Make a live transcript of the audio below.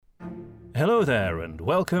Hello there, and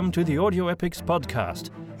welcome to the Audio Epics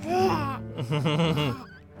podcast.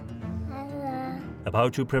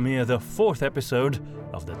 About to premiere the 4th episode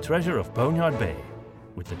of The Treasure of Boneyard Bay,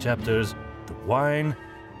 with the chapters The Wine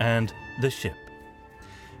and The Ship.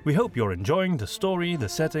 We hope you're enjoying the story, the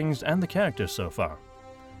settings, and the characters so far.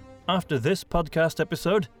 After this podcast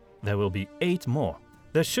episode, there will be 8 more.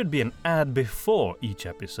 There should be an ad before each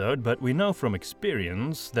episode, but we know from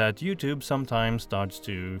experience that YouTube sometimes starts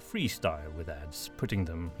to freestyle with ads, putting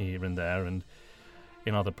them here and there and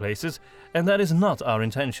in other places, and that is not our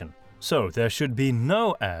intention. So there should be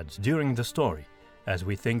no ads during the story, as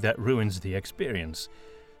we think that ruins the experience.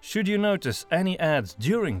 Should you notice any ads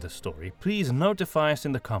during the story, please notify us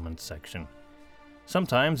in the comments section.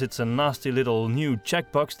 Sometimes it's a nasty little new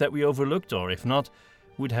checkbox that we overlooked, or if not,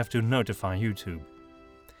 we'd have to notify YouTube.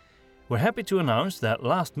 We're happy to announce that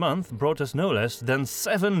last month brought us no less than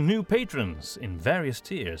 7 new patrons in various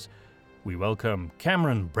tiers. We welcome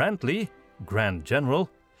Cameron Brantley, Grand General,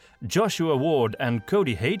 Joshua Ward and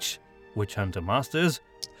Cody H., Witch Hunter Masters,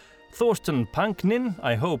 Thorsten Panknin,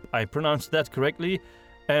 I hope I pronounced that correctly,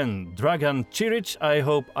 and Dragan Chiric, I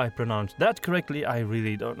hope I pronounced that correctly, I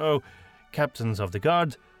really don't know, Captains of the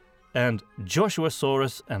Guard, and Joshua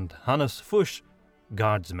Saurus and Hannes Fusch,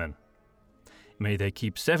 Guardsmen. May they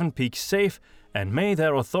keep Seven Peaks safe, and may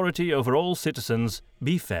their authority over all citizens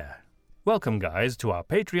be fair. Welcome, guys, to our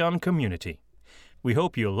Patreon community. We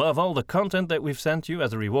hope you love all the content that we've sent you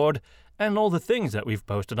as a reward, and all the things that we've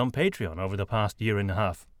posted on Patreon over the past year and a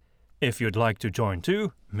half. If you'd like to join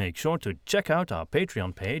too, make sure to check out our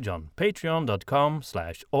Patreon page on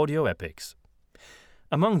patreon.com/audioepics.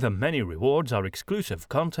 Among the many rewards are exclusive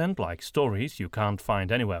content like stories you can't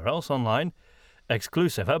find anywhere else online,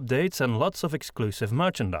 exclusive updates, and lots of exclusive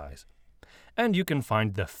merchandise. And you can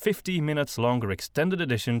find the 50 minutes longer extended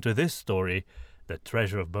edition to this story, The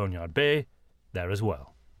Treasure of Boneyard Bay, there as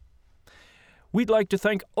well. We'd like to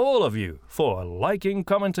thank all of you for liking,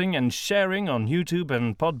 commenting, and sharing on YouTube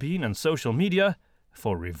and Podbean and social media,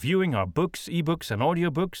 for reviewing our books, ebooks, and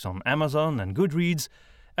audiobooks on Amazon and Goodreads,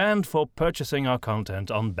 and for purchasing our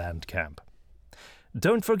content on Bandcamp.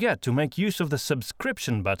 Don't forget to make use of the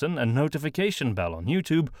subscription button and notification bell on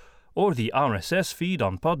YouTube or the RSS feed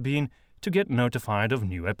on Podbean to get notified of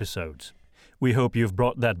new episodes. We hope you've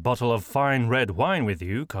brought that bottle of fine red wine with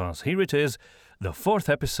you, cause here it is, the 4th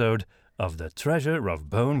episode of The Treasure of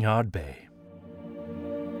Boneyard Bay.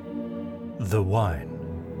 The Wine.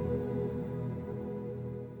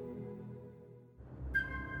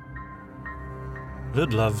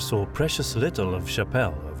 Ludlov saw precious little of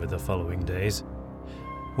Chapelle over the following days.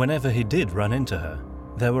 Whenever he did run into her,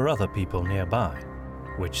 there were other people nearby,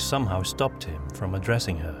 which somehow stopped him from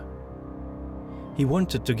addressing her. He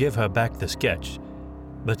wanted to give her back the sketch,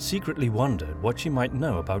 but secretly wondered what she might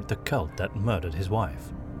know about the cult that murdered his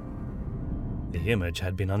wife. The image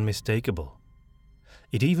had been unmistakable.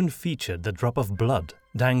 It even featured the drop of blood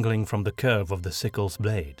dangling from the curve of the sickle's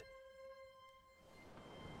blade.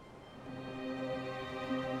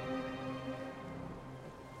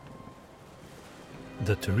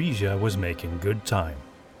 The Theresia was making good time.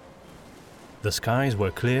 The skies were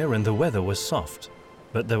clear and the weather was soft,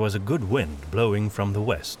 but there was a good wind blowing from the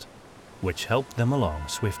west, which helped them along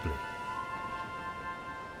swiftly.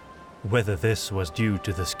 Whether this was due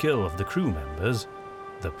to the skill of the crew members,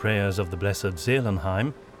 the prayers of the blessed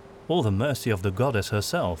Zeelenheim, or the mercy of the goddess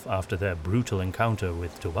herself after their brutal encounter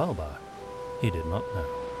with Tubalba, he did not know.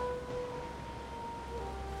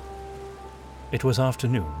 It was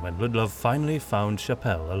afternoon when Ludlov finally found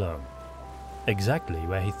Chapelle alone, exactly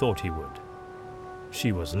where he thought he would.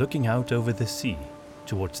 She was looking out over the sea,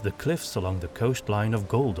 towards the cliffs along the coastline of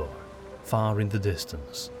Goldor, far in the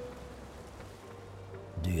distance.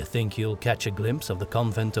 "Do you think you'll catch a glimpse of the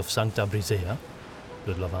convent of Sancta Brisea?"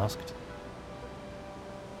 Ludlov asked.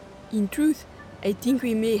 In truth, I think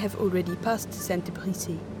we may have already passed Sancta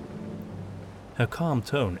Brisea. Her calm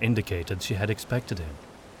tone indicated she had expected him.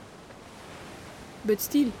 But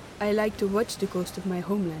still, I like to watch the coast of my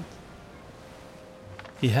homeland.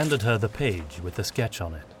 He handed her the page with the sketch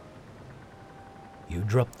on it. "You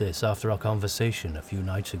dropped this after our conversation a few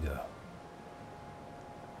nights ago."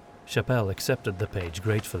 Chapelle accepted the page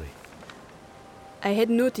gratefully. I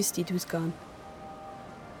had noticed it was gone.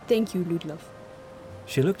 Thank you, Ludlov.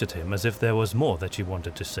 She looked at him as if there was more that she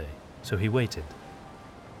wanted to say, so he waited.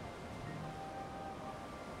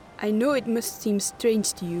 I know it must seem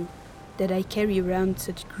strange to you that I carry around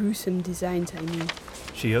such gruesome designs, I mean.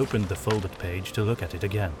 She opened the folded page to look at it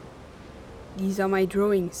again. These are my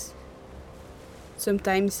drawings.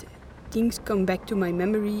 Sometimes things come back to my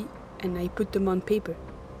memory and I put them on paper.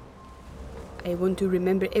 I want to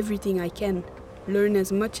remember everything I can, learn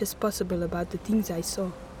as much as possible about the things I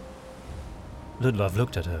saw. Ludlov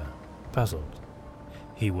looked at her, puzzled.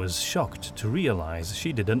 He was shocked to realize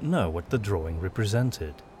she didn't know what the drawing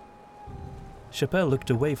represented. Chapelle looked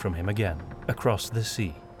away from him again, across the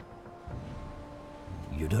sea.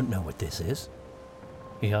 You don't know what this is?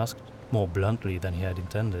 He asked, more bluntly than he had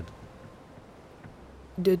intended.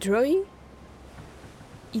 The drawing?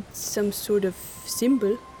 It's some sort of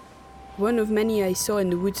symbol. One of many I saw in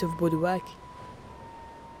the woods of Boneyard.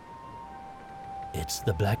 It's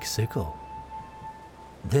the black sickle.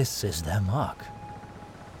 This is their mark.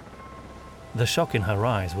 The shock in her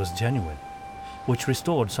eyes was genuine, which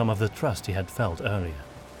restored some of the trust he had felt earlier.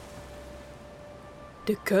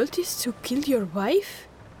 The cultists who killed your wife?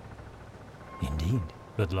 Indeed.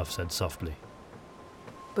 Ludlov said softly.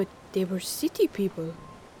 But they were city people,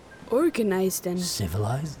 organized and...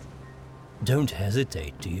 Civilized? Don't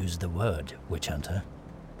hesitate to use the word, witch hunter.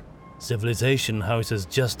 Civilization houses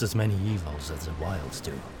just as many evils as the wilds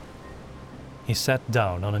do. He sat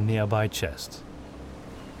down on a nearby chest.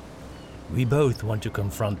 We both want to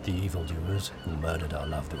confront the evildoers who murdered our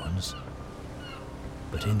loved ones.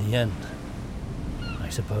 But in the end, I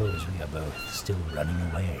suppose we are both still running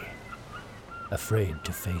away, afraid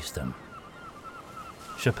to face them.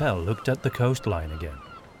 Chapelle looked at the coastline again,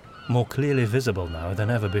 more clearly visible now than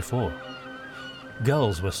ever before.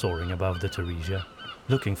 Gulls were soaring above the Theresia,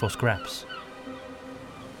 looking for scraps.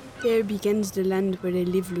 There begins the land where they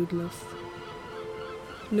live, Ludlov.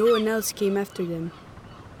 No one else came after them.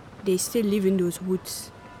 They still live in those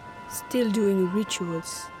woods, still doing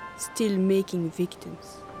rituals, still making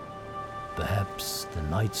victims. Perhaps the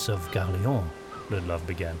Knights of Garleon, Ludlov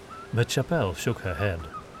began, but Chapelle shook her head.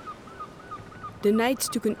 The knights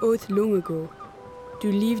took an oath long ago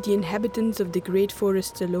to leave the inhabitants of the great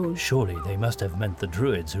forests alone. Surely they must have meant the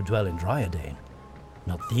druids who dwell in Dryadane,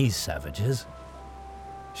 not these savages.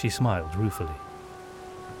 She smiled ruefully.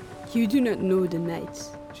 You do not know the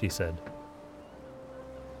knights, she said.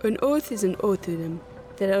 An oath is an oath to them.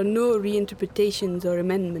 There are no reinterpretations or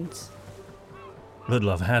amendments.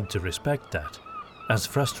 Ludlov had to respect that, as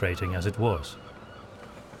frustrating as it was.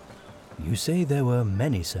 You say there were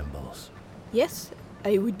many symbols. Yes,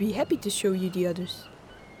 I would be happy to show you the others.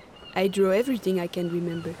 I draw everything I can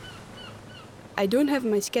remember. I don't have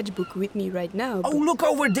my sketchbook with me right now. Oh, look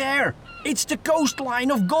over there! It's the coastline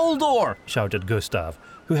of Goldor! Shouted Gustav,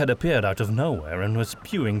 who had appeared out of nowhere and was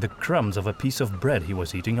spewing the crumbs of a piece of bread he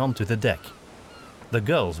was eating onto the deck. The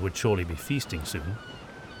gulls would surely be feasting soon.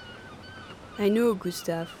 I know,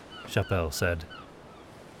 Gustav, Chapelle said.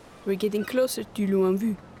 We're getting closer to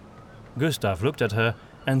Loinvu. Gustav looked at her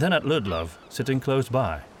and then at Ludlov, sitting close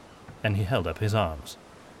by, and he held up his arms.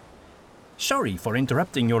 Sorry for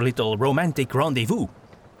interrupting your little romantic rendezvous.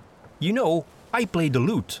 You know, I play the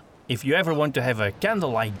lute. If you ever want to have a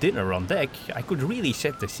candlelight dinner on deck, I could really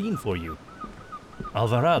set the scene for you.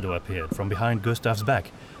 Alvarado appeared from behind Gustav's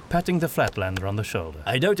back, patting the Flatlander on the shoulder.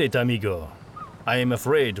 I doubt it, amigo. I am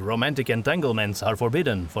afraid romantic entanglements are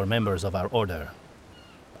forbidden for members of our order.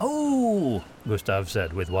 Oh, Gustav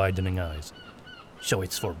said with widening eyes. So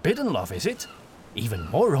it's forbidden love, is it? Even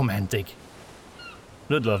more romantic.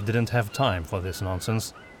 Ludlov didn't have time for this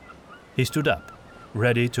nonsense. He stood up,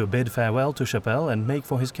 ready to bid farewell to Chapelle and make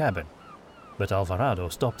for his cabin. But Alvarado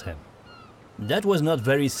stopped him. That was not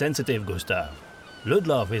very sensitive, Gustav.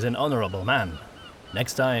 Ludlov is an honorable man.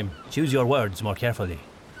 Next time, choose your words more carefully.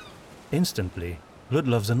 Instantly,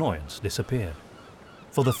 Ludlov's annoyance disappeared.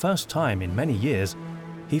 For the first time in many years,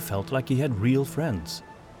 he felt like he had real friends,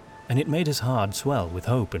 and it made his heart swell with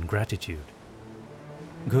hope and gratitude.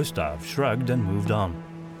 Gustav shrugged and moved on.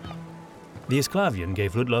 The Esclavian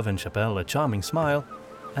gave Ludlov and Chapelle a charming smile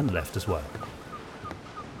and left as well.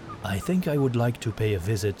 I think I would like to pay a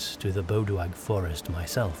visit to the Boneyard forest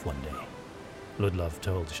myself one day, Ludlov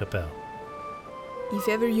told Chapelle. If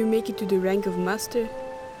ever you make it to the rank of master,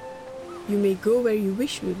 you may go where you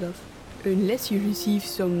wish, Ludlov, unless you receive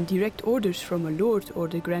some direct orders from a lord or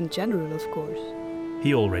the Grand General, of course.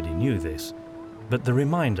 He already knew this, but the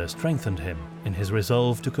reminder strengthened him in his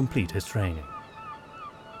resolve to complete his training.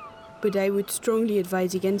 But I would strongly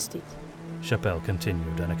advise against it. Chapelle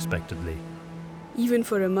continued unexpectedly. Even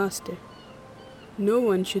for a master. No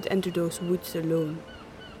one should enter those woods alone.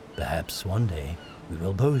 Perhaps one day we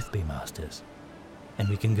will both be masters, and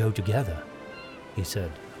we can go together, he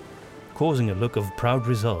said, causing a look of proud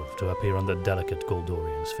resolve to appear on the delicate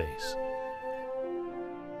Goldorian's face.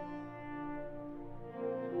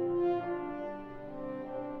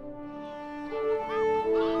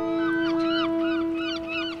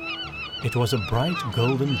 It was a bright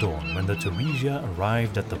golden dawn when the Theresia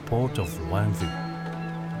arrived at the port of Loinvu.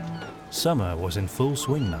 Summer was in full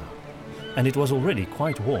swing now, and it was already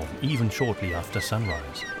quite warm even shortly after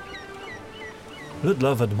sunrise.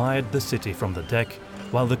 Ludlov admired the city from the deck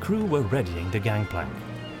while the crew were readying the gangplank.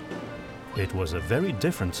 It was a very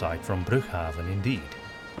different sight from Brughaven indeed.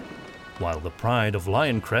 While the pride of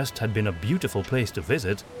Lioncrest had been a beautiful place to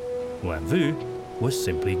visit, Loinvu was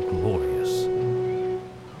simply glorious.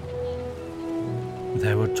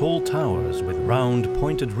 There were tall towers with round,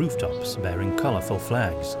 pointed rooftops bearing colorful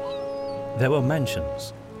flags. There were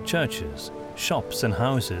mansions, churches, shops and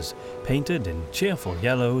houses painted in cheerful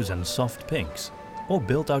yellows and soft pinks, or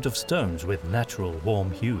built out of stones with natural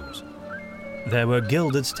warm hues. There were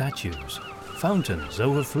gilded statues, fountains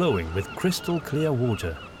overflowing with crystal clear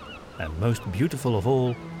water, and most beautiful of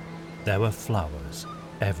all, there were flowers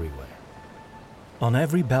everywhere. On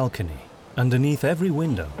every balcony, underneath every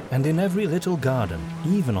window, and in every little garden,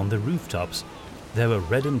 even on the rooftops, there were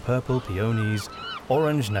red and purple peonies,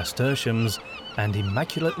 orange nasturtiums, and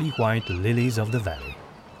immaculately white lilies of the valley.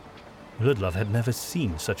 Ludlov had never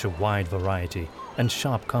seen such a wide variety and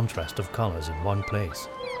sharp contrast of colors in one place.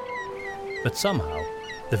 But somehow,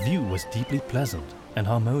 the view was deeply pleasant and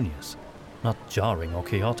harmonious, not jarring or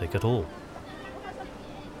chaotic at all.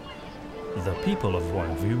 The people of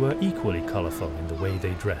Loinvu were equally colorful in the way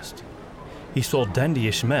they dressed. He saw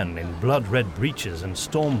dandyish men in blood-red breeches and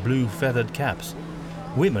storm-blue feathered caps,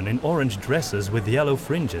 women in orange dresses with yellow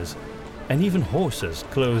fringes, and even horses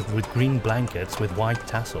clothed with green blankets with white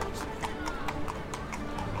tassels.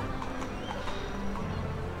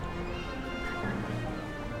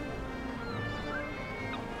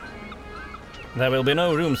 There will be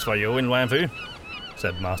no rooms for you in Loinvu,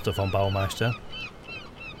 said Master von Baumeister.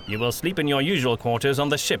 You will sleep in your usual quarters on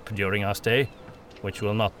the ship during our stay, which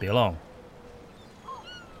will not be long.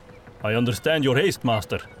 I understand your haste,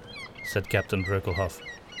 Master, said Captain Brökelhoff.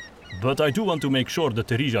 But I do want to make sure the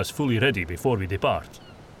Theresia is fully ready before we depart.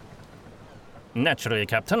 Naturally,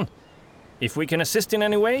 Captain. If we can assist in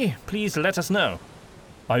any way, please let us know.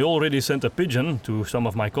 I already sent a pigeon to some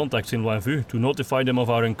of my contacts in Loinvu to notify them of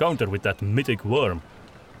our encounter with that mythic worm.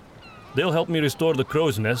 They'll help me restore the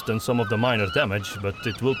crow's nest and some of the minor damage, but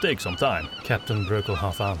it will take some time, Captain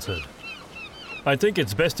Brökelhoff answered. I think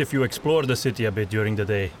it's best if you explore the city a bit during the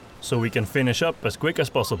day, so we can finish up as quick as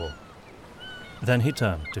possible. Then he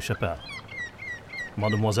turned to Chapelle.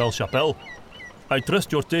 Mademoiselle Chapelle, I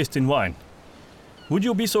trust your taste in wine. Would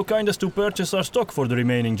you be so kind as to purchase our stock for the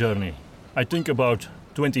remaining journey? I think about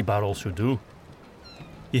 20 barrels should do.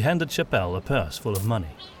 He handed Chapelle a purse full of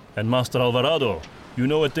money. And Master Alvarado, you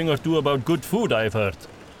know a thing or two about good food, I've heard.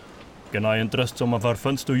 Can I entrust some of our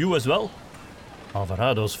funds to you as well?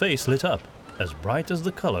 Alvarado's face lit up, as bright as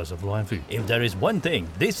the colors of Loinvu. If there is one thing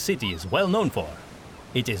this city is well known for,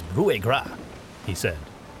 it is Brouet Gras, he said.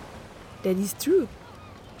 That is true,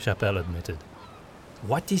 Chapelle admitted.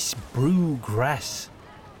 What is Brouet Gras?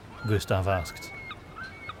 Gustav asked.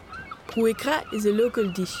 Brouet Gras is a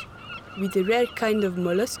local dish, with a rare kind of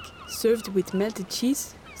mollusk served with melted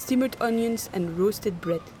cheese, simmered onions and roasted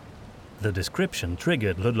bread. The description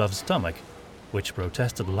triggered Ludlov's stomach, which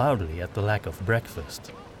protested loudly at the lack of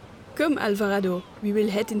breakfast. Come, Alvarado, we will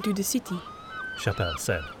head into the city, Chapelle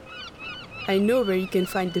said. I know where you can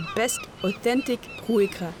find the best, authentic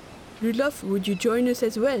Brouet Gras. Ludlov, would you join us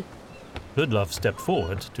as well? Ludlov stepped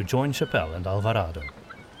forward to join Chapelle and Alvarado.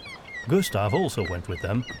 Gustav also went with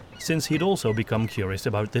them, since he'd also become curious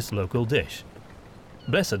about this local dish.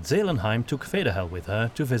 Blessed Zelenheim took Federhel with her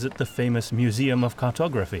to visit the famous Museum of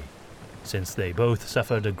Cartography, since they both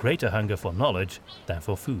suffered a greater hunger for knowledge than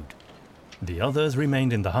for food. The others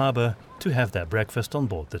remained in the harbour to have their breakfast on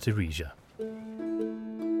board the Theresia.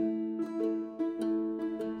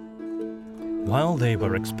 While they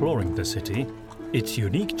were exploring the city, its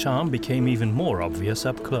unique charm became even more obvious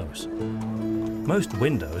up close. Most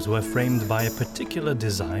windows were framed by a particular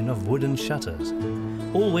design of wooden shutters,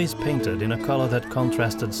 always painted in a color that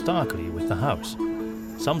contrasted starkly with the house,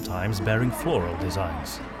 sometimes bearing floral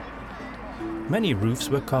designs. Many roofs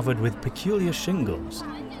were covered with peculiar shingles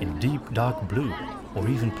in deep dark blue or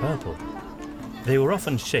even purple. They were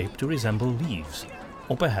often shaped to resemble leaves,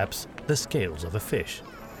 or perhaps the scales of a fish.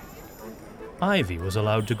 Ivy was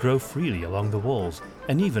allowed to grow freely along the walls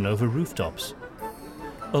and even over rooftops.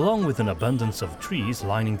 Along with an abundance of trees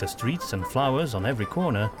lining the streets and flowers on every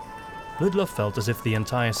corner, Ludlov felt as if the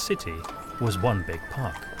entire city was one big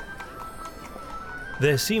park.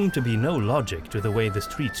 There seemed to be no logic to the way the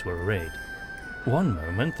streets were arrayed. One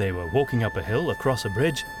moment they were walking up a hill across a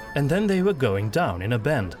bridge, and then they were going down in a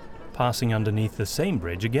bend, passing underneath the same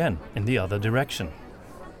bridge again in the other direction.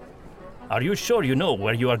 Are you sure you know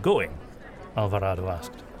where you are going? Alvarado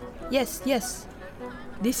asked. Yes, yes.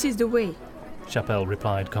 This is the way. Chapelle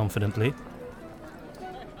replied confidently.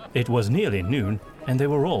 It was nearly noon, and they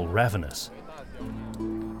were all ravenous.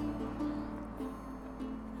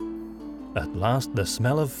 At last the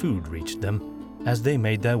smell of food reached them as they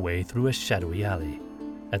made their way through a shadowy alley,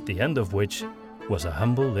 at the end of which was a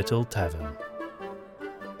humble little tavern.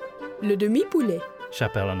 Le demi-poulet.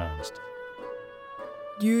 Chapelle announced.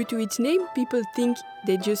 Due to its name, people think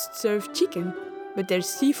they just serve chicken, but their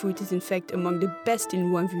seafood is in fact among the best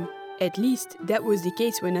in Wanvu. At least, that was the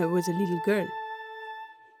case when I was a little girl.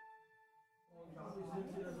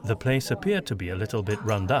 The place appeared to be a little bit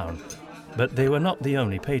run down, but they were not the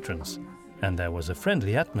only patrons, and there was a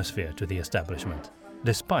friendly atmosphere to the establishment,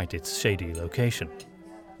 despite its shady location.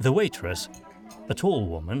 The waitress, a tall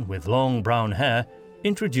woman with long brown hair,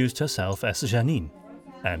 introduced herself as Janine,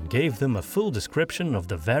 and gave them a full description of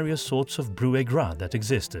the various sorts of brouet gras that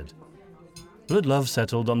existed. Ludlov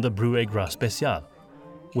settled on the brouet gras spécial,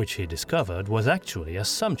 which he discovered was actually a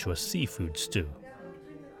sumptuous seafood stew.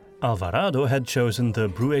 Alvarado had chosen the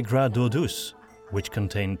brouet gras d'eau douce, which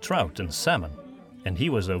contained trout and salmon, and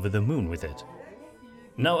he was over the moon with it.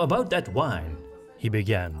 Now about that wine, he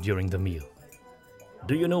began during the meal.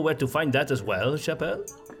 Do you know where to find that as well, Chapelle?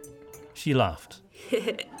 She laughed.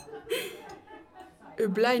 A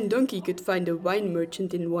blind donkey could find a wine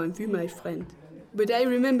merchant in Wanvu, my friend. But I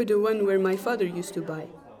remember the one where my father used to buy.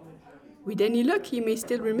 With any luck, he may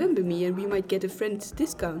still remember me and we might get a friend's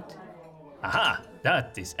discount. Aha,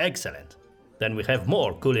 that is excellent. Then we have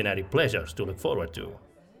more culinary pleasures to look forward to.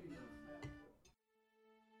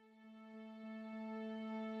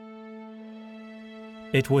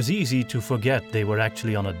 It was easy to forget they were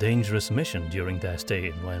actually on a dangerous mission during their stay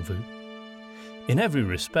in Wanvu. In every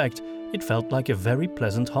respect, it felt like a very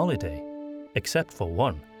pleasant holiday, except for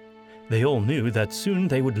one. They all knew that soon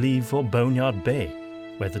they would leave for Boneyard Bay,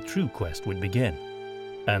 where the true quest would begin,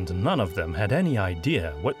 and none of them had any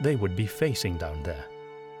idea what they would be facing down there.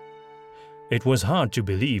 It was hard to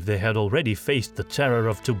believe they had already faced the terror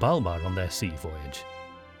of Tubalbar on their sea voyage.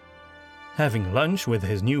 Having lunch with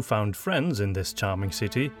his newfound friends in this charming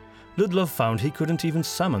city, Ludlov found he couldn't even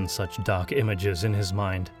summon such dark images in his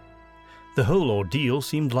mind. The whole ordeal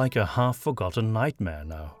seemed like a half-forgotten nightmare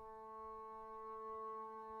now.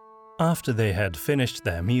 After they had finished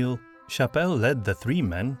their meal, Chapelle led the three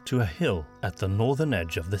men to a hill at the northern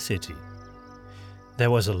edge of the city. There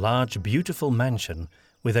was a large, beautiful mansion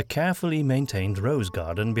with a carefully maintained rose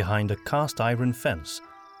garden behind a cast-iron fence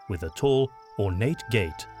with a tall, ornate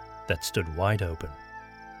gate that stood wide open.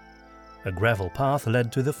 A gravel path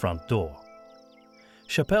led to the front door.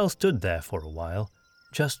 Chapelle stood there for a while,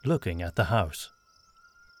 just looking at the house.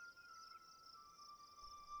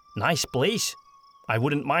 Nice place. I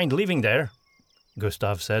wouldn't mind living there,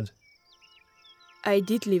 Gustav said. I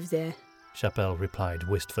did live there. Chapelle replied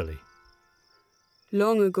wistfully.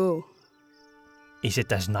 Long ago. Is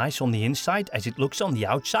it as nice on the inside as it looks on the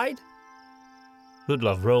outside?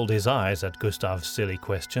 Ludlov rolled his eyes at Gustav's silly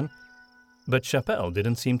question, but Chapelle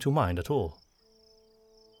didn't seem to mind at all.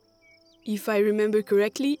 If I remember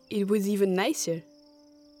correctly, it was even nicer.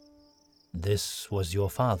 This was your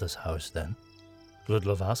father's house, then?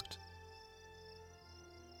 Ludlov asked.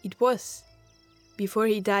 It was, before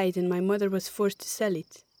he died and my mother was forced to sell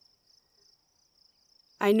it.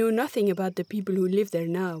 I know nothing about the people who live there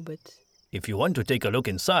now, but... If you want to take a look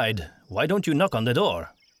inside, why don't you knock on the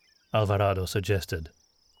door? Alvarado suggested.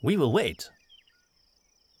 We will wait.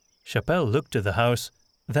 Chapelle looked to the house,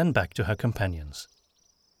 then back to her companions.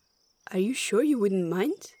 Are you sure you wouldn't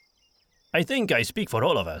mind? I think I speak for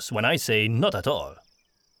all of us when I say not at all,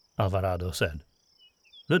 Alvarado said.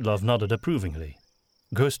 Ludlov nodded approvingly.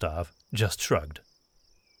 Gustav just shrugged.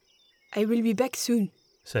 I will be back soon,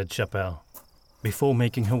 said Chapelle, before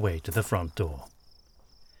making her way to the front door.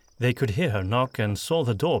 They could hear her knock and saw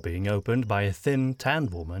the door being opened by a thin,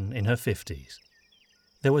 tanned woman in her 50s.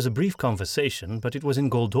 There was a brief conversation, but it was in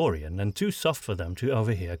Goldorian and too soft for them to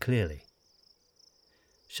overhear clearly.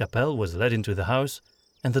 Chapelle was led into the house,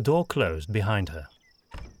 and the door closed behind her.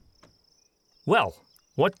 Well,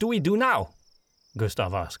 what do we do now?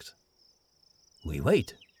 Gustav asked. We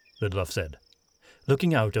wait, Ludlov said,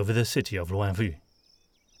 looking out over the city of Loinvu.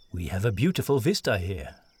 We have a beautiful vista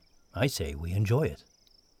here. I say we enjoy it.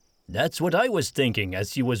 That's what I was thinking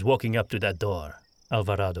as she was walking up to that door,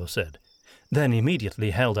 Alvarado said, then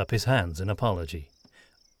immediately held up his hands in apology.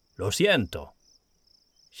 Lo siento.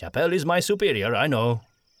 Chapelle is my superior, I know.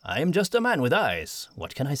 I am just a man with eyes.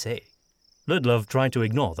 What can I say? Ludlov tried to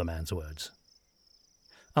ignore the man's words.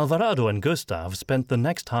 Alvarado and Gustav spent the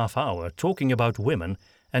next half hour talking about women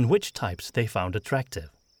and which types they found attractive.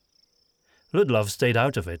 Ludlov stayed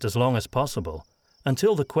out of it as long as possible,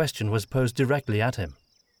 until the question was posed directly at him.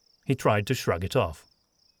 He tried to shrug it off.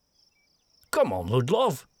 Come on,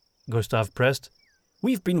 Ludlov, Gustav pressed.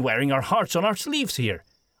 We've been wearing our hearts on our sleeves here.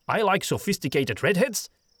 I like sophisticated redheads.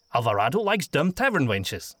 Alvarado likes dumb tavern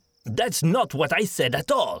wenches. That's not what I said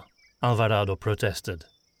at all, Alvarado protested.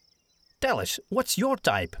 Tell us, what's your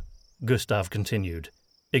type? Gustav continued,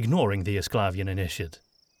 ignoring the Esclavian initiate.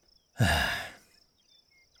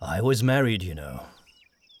 I was married, you know.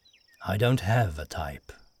 I don't have a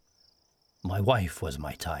type. My wife was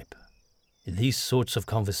my type. These sorts of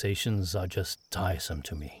conversations are just tiresome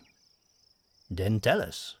to me. Then tell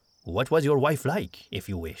us, what was your wife like, if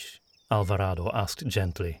you wish? Alvarado asked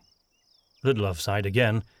gently. Ludlov sighed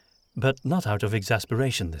again, but not out of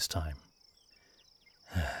exasperation this time.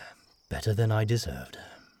 Better than I deserved.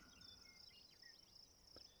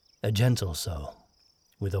 A gentle soul,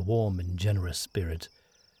 with a warm and generous spirit,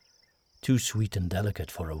 too sweet and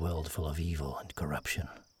delicate for a world full of evil and corruption.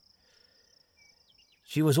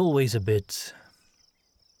 She was always a bit...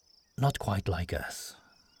 not quite like us.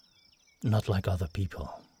 Not like other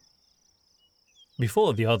people.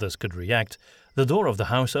 Before the others could react, the door of the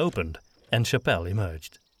house opened, and Chapelle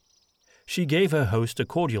emerged. She gave her host a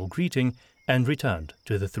cordial greeting and returned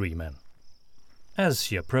to the three men. As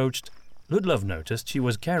she approached, Ludlov noticed she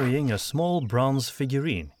was carrying a small bronze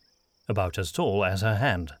figurine, about as tall as her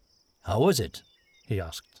hand. "How was it?" he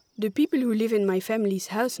asked. The people who live in my family's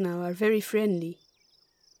house now are very friendly.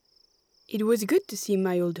 It was good to see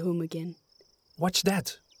my old home again. "What's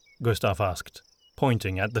that?" Gustav asked,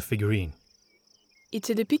 pointing at the figurine. It's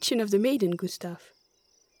a depiction of the maiden, Gustav.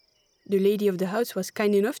 The lady of the house was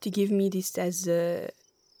kind enough to give me this as a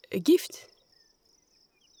gift.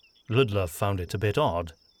 Ludlov found it a bit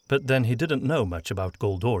odd, but then he didn't know much about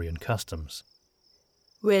Goldorian customs.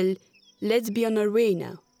 Well, let's be on our way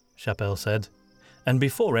now, Chapelle said, and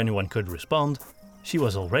before anyone could respond, she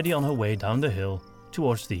was already on her way down the hill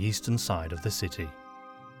towards the eastern side of the city.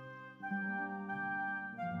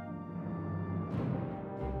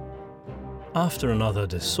 After another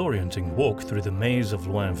disorienting walk through the maze of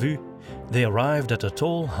Loinvu, they arrived at a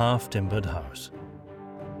tall, half-timbered house.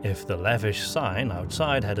 If the lavish sign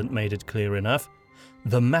outside hadn't made it clear enough,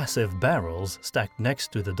 the massive barrels stacked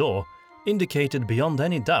next to the door indicated beyond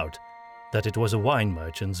any doubt that it was a wine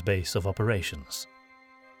merchant's base of operations.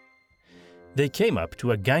 They came up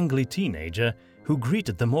to a gangly teenager who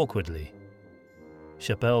greeted them awkwardly.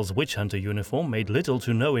 Chapelle's witch hunter uniform made little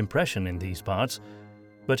to no impression in these parts,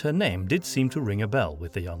 but her name did seem to ring a bell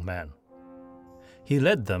with the young man. He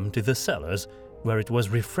led them to the cellars, where it was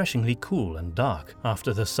refreshingly cool and dark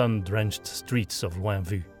after the sun-drenched streets of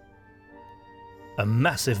Loinvu. A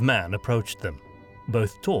massive man approached them,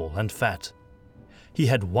 both tall and fat. He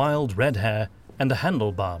had wild red hair and a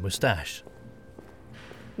handlebar moustache.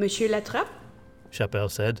 Monsieur Latrappe? Chapelle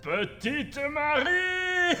said. Petite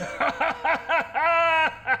Marie!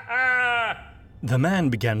 The man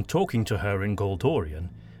began talking to her in Goldorian,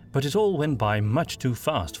 but it all went by much too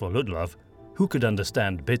fast for Ludlov, who could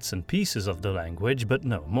understand bits and pieces of the language but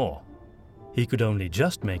no more. He could only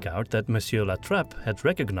just make out that Monsieur Latrappe had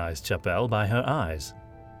recognized Chapelle by her eyes,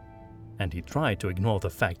 and he tried to ignore the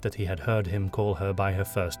fact that he had heard him call her by her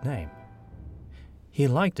first name. He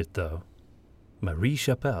liked it, though. Marie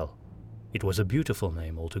Chapelle. It was a beautiful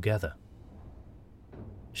name altogether.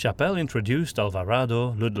 Chapelle introduced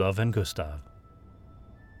Alvarado, Ludlov, and Gustav.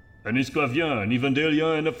 An Esclavien, an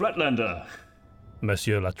Evandalien, and a Flatlander.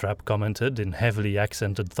 Monsieur Latrappe commented in heavily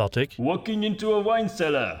accented Thottic. Walking into a wine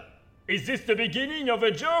cellar. Is this the beginning of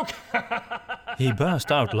a joke? He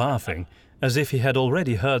burst out laughing, as if he had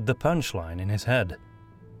already heard the punchline in his head.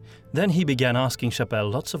 Then he began asking Chapelle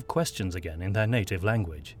lots of questions again in their native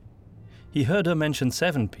language. He heard her mention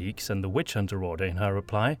Seven Peaks and the Witch Hunter Order in her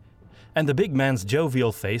reply, and the big man's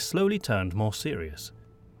jovial face slowly turned more serious.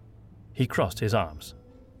 He crossed his arms.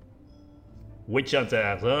 Witch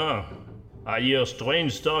hunters, huh? I hear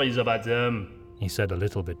strange stories about them, he said a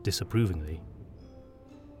little bit disapprovingly.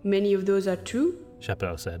 Many of those are true,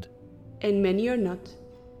 Chapelle said. And many are not.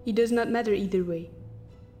 It does not matter either way.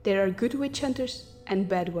 There are good witch hunters and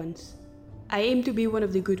bad ones. I aim to be one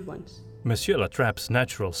of the good ones. Monsieur Latrappe's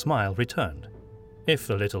natural smile returned, if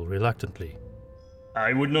a little reluctantly.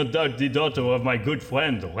 I would not doubt the daughter of my good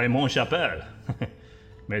friend, Raymond Chapelle.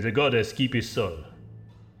 May the goddess keep his soul.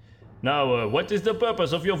 Now, what is the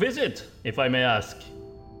purpose of your visit, if I may ask?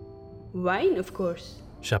 Wine, of course,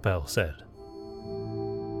 Chapelle said.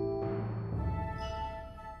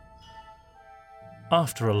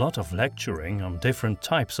 After a lot of lecturing on different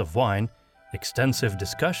types of wine, extensive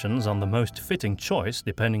discussions on the most fitting choice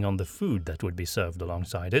depending on the food that would be served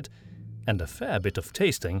alongside it, and a fair bit of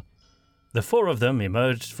tasting, the four of them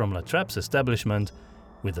emerged from La Trappe's establishment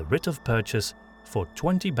with a writ of purchase for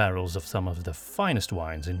 20 barrels of some of the finest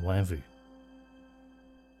wines in Wainvue.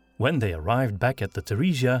 When they arrived back at the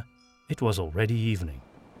Theresia, it was already evening,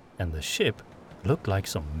 and the ship looked like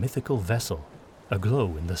some mythical vessel,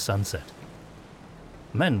 aglow in the sunset.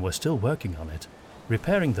 Men were still working on it,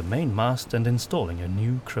 repairing the main mast and installing a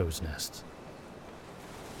new crow's nest.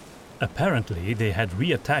 Apparently, they had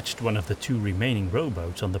reattached one of the two remaining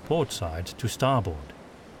rowboats on the port side to starboard.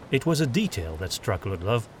 It was a detail that struck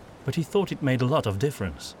Ludlov, but he thought it made a lot of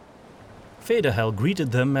difference. Federhel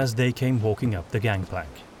greeted them as they came walking up the gangplank.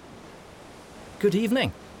 Good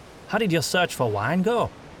evening. How did your search for wine go?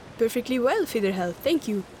 Perfectly well, Federhel, thank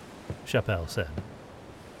you. Chapelle said.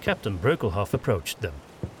 Captain Brokelhoff approached them.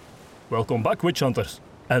 Welcome back, witch hunters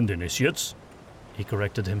and initiates, He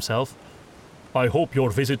corrected himself. I hope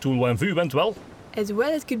your visit to Wainvue went well. As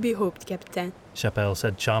well as could be hoped, Captain. Chapelle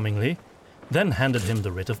said charmingly, then handed him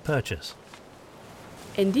the writ of purchase.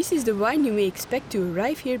 And this is the wine you may expect to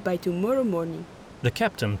arrive here by tomorrow morning. The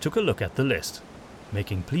captain took a look at the list,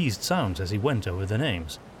 making pleased sounds as he went over the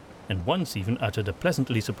names, and once even uttered a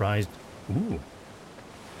pleasantly surprised, "Ooh."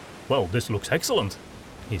 Well, this looks excellent,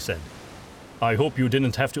 he said. I hope you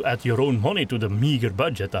didn't have to add your own money to the meager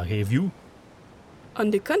budget I gave you.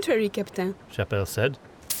 On the contrary, Captain. Chapelle said,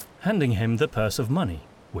 handing him the purse of money,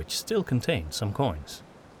 which still contained some coins.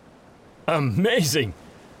 Amazing!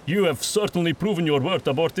 You have certainly proven your worth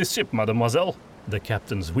aboard this ship, mademoiselle. The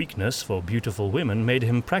captain's weakness for beautiful women made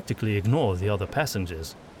him practically ignore the other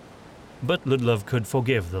passengers. But Ludlov could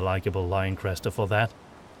forgive the likable lion crester for that.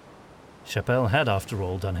 Chapelle had, after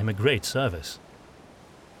all, done him a great service.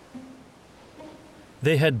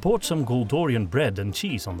 They had bought some Goldorian bread and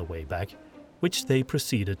cheese on the way back, which they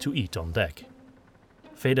proceeded to eat on deck.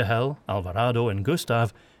 Federhel, Alvarado, and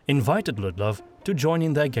Gustav invited Ludlov to join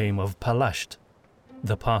in their game of Palasht,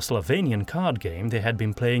 the Parslavanian card game they had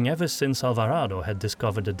been playing ever since Alvarado had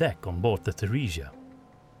discovered a deck on board the Theresia.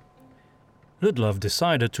 Ludlov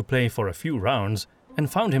decided to play for a few rounds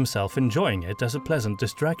and found himself enjoying it as a pleasant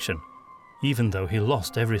distraction, even though he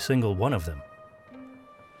lost every single one of them.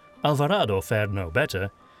 Alvarado fared no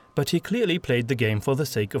better, but he clearly played the game for the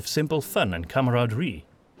sake of simple fun and camaraderie,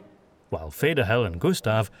 while Federhel and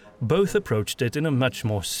Gustav both approached it in a much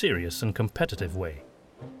more serious and competitive way.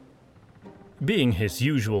 Being his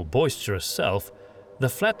usual boisterous self, the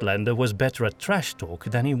Flatlander was better at trash talk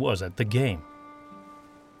than he was at the game.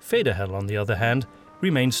 Federhel, on the other hand,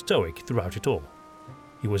 remained stoic throughout it all.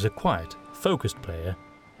 He was a quiet, focused player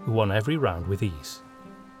who won every round with ease.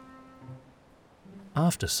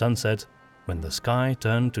 After sunset, when the sky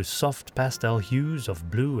turned to soft pastel hues of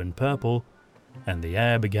blue and purple, and the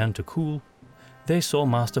air began to cool, they saw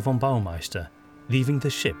Master von Baumeister leaving the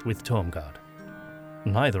ship with Tormgard.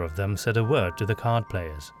 Neither of them said a word to the card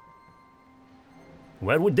players.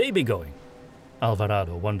 Where would they be going?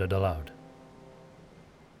 Alvarado wondered aloud.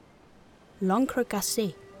 L'Ancre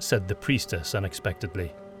Cassée, said the priestess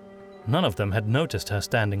unexpectedly. None of them had noticed her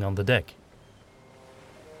standing on the deck.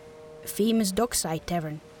 a famous dockside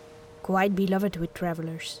tavern, quite beloved with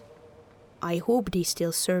travelers. I hope they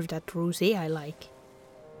still serve that rosé I like.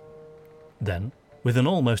 Then, with an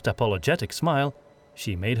almost apologetic smile,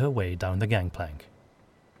 she made her way down the gangplank.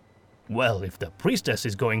 Well, if the priestess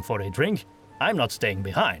is going for a drink, I'm not staying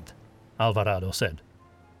behind, Alvarado said,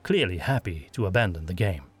 clearly happy to abandon the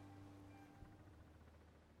game.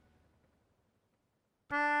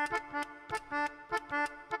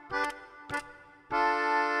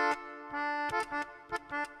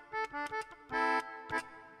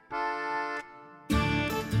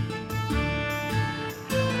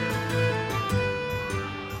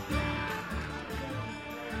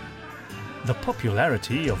 The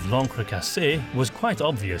popularity of L'Ancre Cassée was quite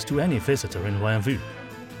obvious to any visitor in Wainvue.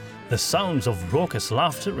 The sounds of raucous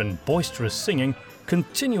laughter and boisterous singing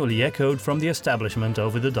continually echoed from the establishment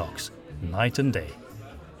over the docks, night and day.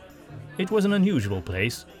 It was an unusual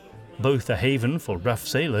place, both a haven for rough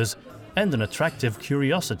sailors and an attractive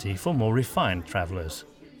curiosity for more refined travelers.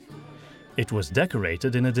 It was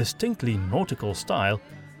decorated in a distinctly nautical style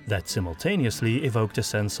that simultaneously evoked a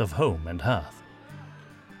sense of home and hearth.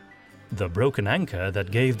 The broken anchor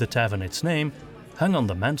that gave the tavern its name hung on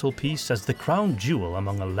the mantelpiece as the crown jewel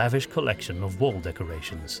among a lavish collection of wall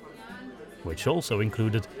decorations, which also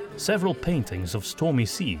included several paintings of stormy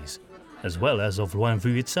seas, as well as of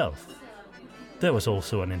Wainvue itself. There was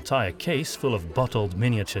also an entire case full of bottled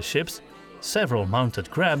miniature ships, several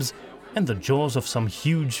mounted crabs, and the jaws of some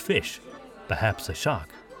huge fish, perhaps a shark.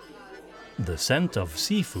 The scent of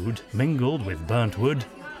seafood mingled with burnt wood,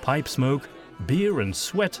 pipe smoke, beer and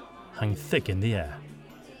sweat hung thick in the air.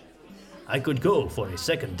 I could go for a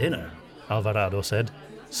second dinner, Alvarado said,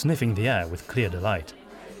 sniffing the air with clear delight.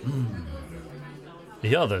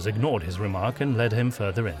 The others ignored his remark and led him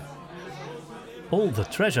further in. All the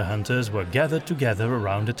treasure hunters were gathered together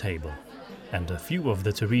around a table, and a few of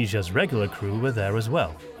the Teresia's regular crew were there as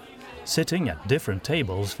well, sitting at different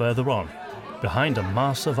tables further on, behind a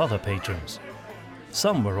mass of other patrons.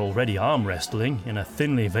 Some were already arm wrestling in a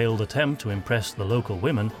thinly veiled attempt to impress the local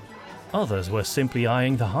women. Others were simply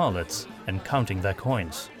eyeing the harlots and counting their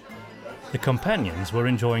coins. The companions were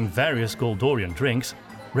enjoying various Goldorian drinks,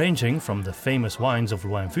 ranging from the famous wines of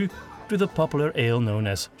Loinvu to the popular ale known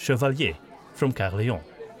as Chevalier from Carleon.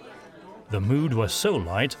 The mood was so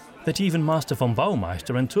light that even Master von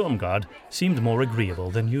Baumeister and Turmgard seemed more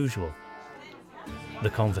agreeable than usual. The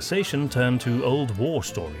conversation turned to old war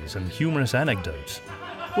stories and humorous anecdotes,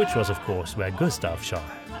 which was of course where Gustav shone,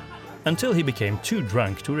 until he became too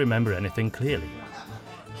drunk to remember anything clearly.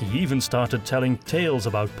 He even started telling tales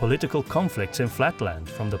about political conflicts in Flatland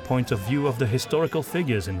from the point of view of the historical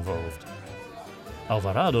figures involved.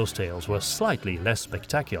 Alvarado's tales were slightly less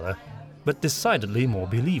spectacular, but decidedly more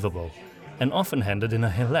believable, and often ended in a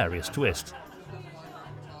hilarious twist.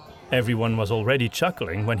 Everyone was already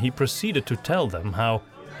chuckling when he proceeded to tell them how,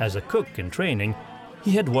 as a cook in training,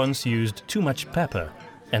 he had once used too much pepper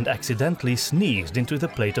and accidentally sneezed into the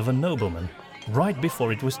plate of a nobleman right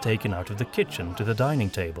before it was taken out of the kitchen to the dining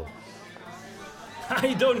table.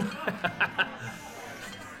 I don't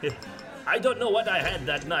know what I had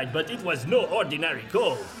that night, but it was no ordinary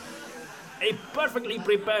cold. A perfectly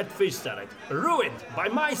prepared fish salad, ruined by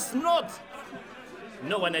my snot.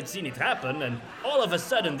 No one had seen it happen, and all of a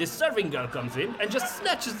sudden this serving girl comes in and just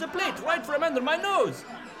snatches the plate right from under my nose.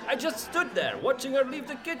 I just stood there watching her leave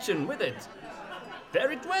the kitchen with it.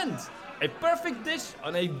 There it went. A perfect dish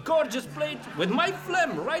on a gorgeous plate with my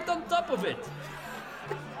phlegm right on top of it.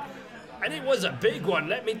 And it was a big one,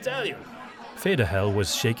 let me tell you. Federhel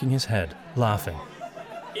was shaking his head, laughing.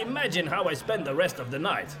 Imagine how I spent the rest of the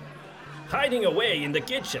night. Hiding away in the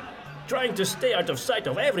kitchen, trying to stay out of sight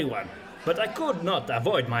of everyone. But I could not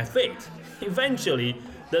avoid my fate. Eventually,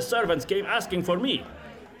 the servants came asking for me,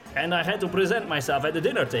 and I had to present myself at the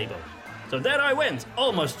dinner table. So there I went,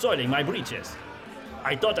 almost soiling my breeches.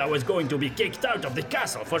 I thought I was going to be kicked out of the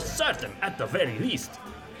castle for certain, at the very least.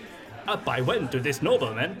 Up I went to this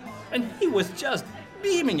nobleman, and he was just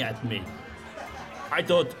beaming at me. I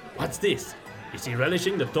thought, what's this? Is he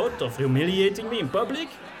relishing the thought of humiliating me in public?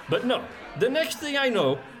 But no, the next thing I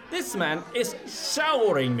know, this man is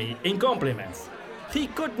showering me in compliments. He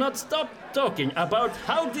could not stop talking about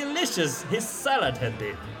how delicious his salad had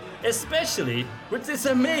been, especially with this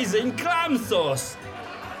amazing clam sauce.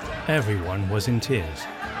 Everyone was in tears.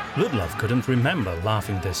 Ludlov couldn't remember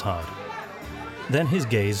laughing this hard. Then his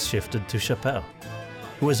gaze shifted to Chapelle,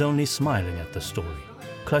 who was only smiling at the story,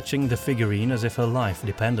 clutching the figurine as if her life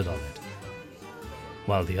depended on it.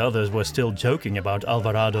 While the others were still joking about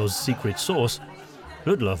Alvarado's secret sauce,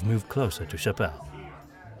 Ludlov moved closer to Chapelle.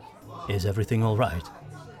 "Is everything all right?"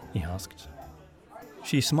 he asked.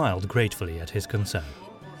 She smiled gratefully at his concern.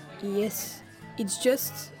 Yes, it's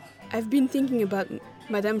just... I've been thinking about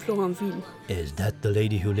Madame Florentville. Is that the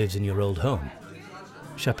lady who lives in your old home?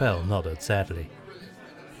 Chapelle nodded sadly.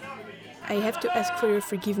 I have to ask for your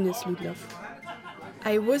forgiveness, Ludlov.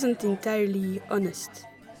 I wasn't entirely honest.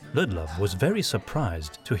 Ludlov was very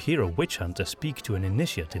surprised to hear a witch hunter speak to an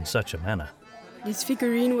initiate in such a manner. This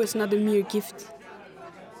figurine was not a mere gift.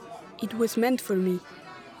 It was meant for me.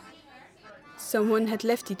 Someone had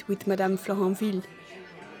left it with Madame Florentville.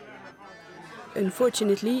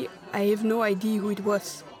 Unfortunately, I have no idea who it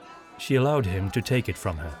was. She allowed him to take it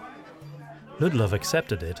from her. Ludlov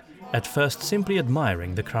accepted it, at first simply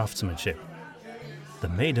admiring the craftsmanship. The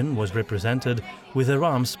maiden was represented with her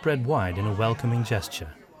arms spread wide in a welcoming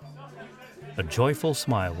gesture. A joyful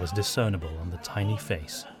smile was discernible on the tiny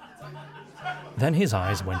face. Then his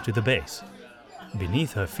eyes went to the base.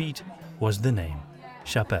 Beneath her feet was the name,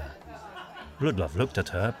 Chapelle. Ludlov looked at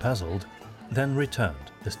her, puzzled, then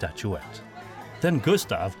returned the statuette. Then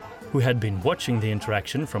Gustav, who had been watching the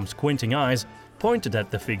interaction from squinting eyes, pointed at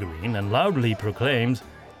the figurine and loudly proclaimed,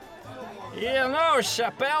 "You know,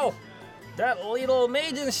 Chapelle, that little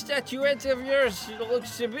maiden statuette of yours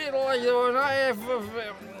looks a bit like the one I have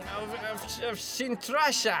of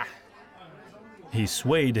Sintrasha." He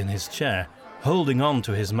swayed in his chair, holding on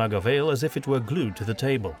to his mug of ale as if it were glued to the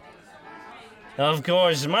table. "Of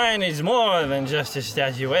course, mine is more than just a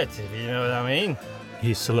statuette, if you know what I mean,"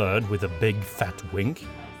 he slurred with a big fat wink.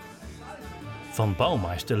 Von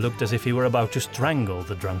Baumeister looked as if he were about to strangle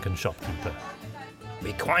the drunken shopkeeper.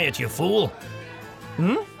 Be quiet, you fool!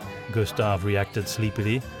 Gustav reacted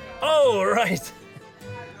sleepily. Oh, right!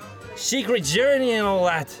 Secret journey and all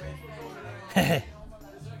that.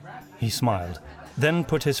 He smiled, then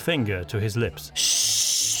put his finger to his lips.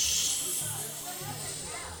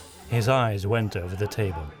 His eyes went over the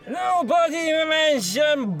table. Nobody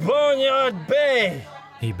mention Boneyard Bay!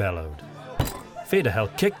 He bellowed. Federhel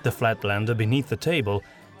kicked the flatlander beneath the table,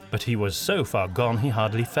 but he was so far gone he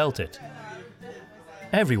hardly felt it.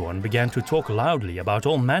 Everyone began to talk loudly about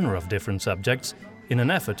all manner of different subjects in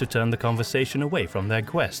an effort to turn the conversation away from their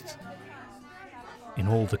quest. In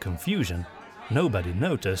all the confusion, nobody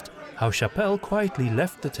noticed how Chapelle quietly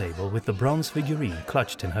left the table with the bronze figurine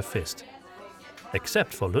clutched in her fist,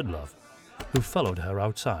 except for Ludlov, who followed her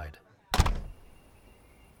outside.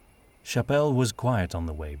 Chapelle was quiet on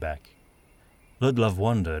the way back. Ludlov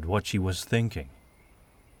wondered what she was thinking.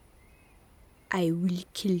 I will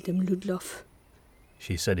kill them, Ludlov,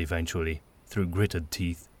 she said eventually, through gritted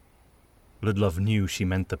teeth. Ludlov knew she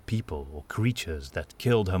meant the people or creatures that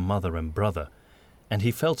killed her mother and brother, and he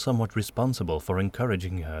felt somewhat responsible for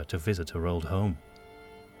encouraging her to visit her old home.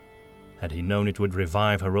 Had he known it would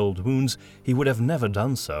revive her old wounds, he would have never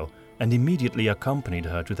done so, and immediately accompanied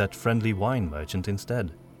her to that friendly wine merchant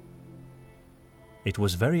instead. It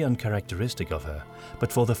was very uncharacteristic of her,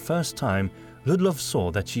 but for the first time, Ludlov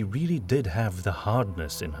saw that she really did have the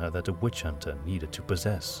hardness in her that a witch hunter needed to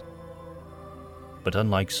possess. But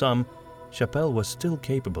unlike some, Chapelle was still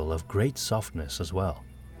capable of great softness as well.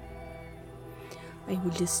 I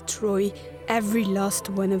will destroy every last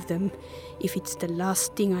one of them, if it's the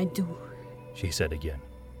last thing I do. She said again.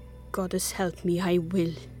 Goddess help me, I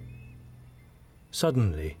will.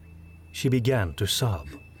 Suddenly, she began to sob,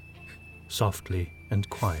 softly and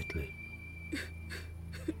quietly.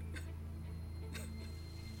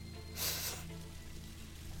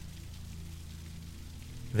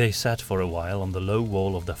 They sat for a while on the low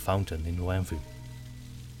wall of the fountain in Loinvu.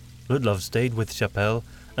 Ludlov stayed with Chapelle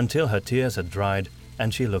until her tears had dried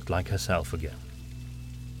and she looked like herself again.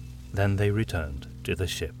 Then they returned to the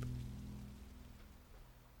ship.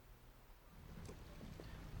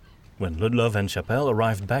 When Ludlov and Chapelle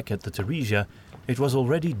arrived back at the Theresia, it was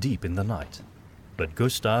already deep in the night, but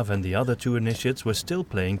Gustav and the other two initiates were still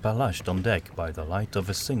playing palasht on deck by the light of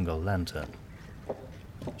a single lantern.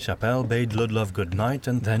 Chapelle bade Ludlov good night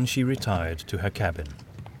and then she retired to her cabin.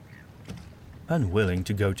 Unwilling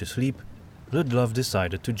to go to sleep, Ludlov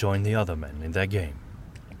decided to join the other men in their game.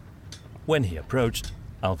 When he approached,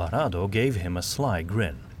 Alvarado gave him a sly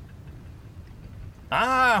grin.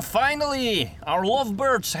 Ah, finally! Our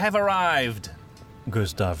lovebirds have arrived!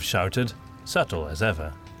 Gustav shouted, subtle as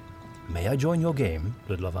ever. May I join your game?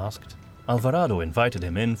 Ludlov asked. Alvarado invited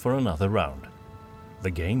him in for another round.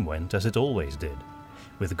 The game went as it always did,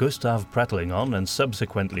 with Gustav prattling on and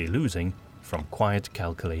subsequently losing from quiet,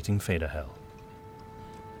 calculating Federhel.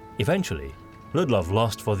 Eventually, Ludlov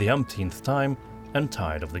lost for the umpteenth time and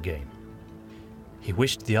tired of the game. He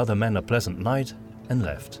wished the other men a pleasant night and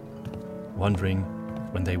left, wondering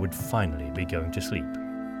when they would finally be going to sleep.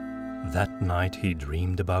 That night he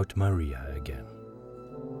dreamed about Maria again.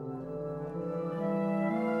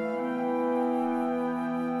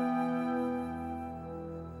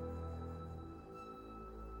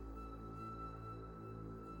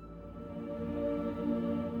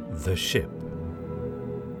 The ship.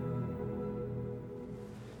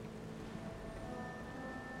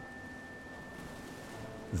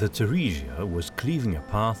 The Theresia was cleaving a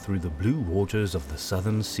path through the blue waters of the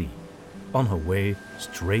Southern Sea, on her way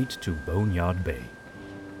straight to Boneyard Bay.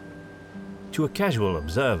 To a casual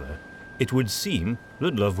observer, it would seem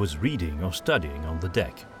Ludlov was reading or studying on the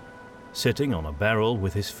deck, sitting on a barrel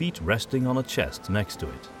with his feet resting on a chest next to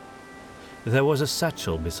it. There was a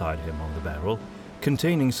satchel beside him on the barrel,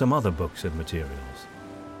 containing some other books and materials.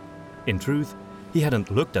 In truth, he hadn't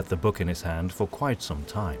looked at the book in his hand for quite some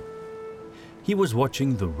time. He was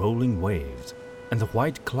watching the rolling waves and the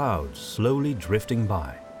white clouds slowly drifting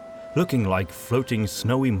by, looking like floating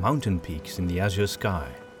snowy mountain peaks in the azure sky.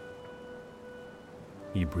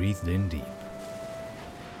 He breathed in deep.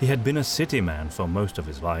 He had been a city man for most of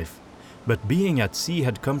his life, but being at sea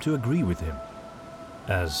had come to agree with him.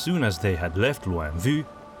 As soon as they had left Loinvu,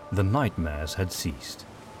 the nightmares had ceased.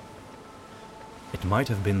 It might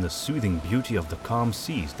have been the soothing beauty of the calm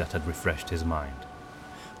seas that had refreshed his mind.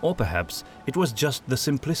 Or perhaps it was just the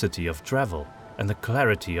simplicity of travel and the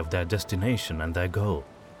clarity of their destination and their goal.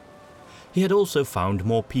 He had also found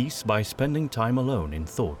more peace by spending time alone in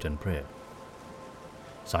thought and prayer.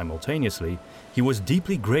 Simultaneously, he was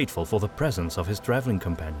deeply grateful for the presence of his traveling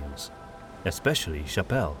companions. especially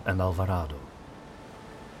Chapelle and Alvarado.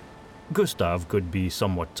 Gustav could be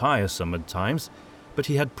somewhat tiresome at times, but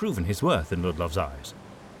he had proven his worth in Ludlov's eyes,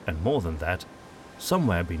 and more than that,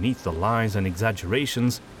 somewhere beneath the lies and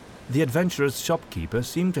exaggerations, the adventurous shopkeeper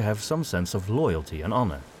seemed to have some sense of loyalty and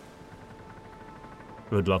honor.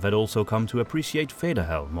 Ludlov had also come to appreciate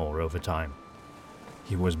Federhel more over time.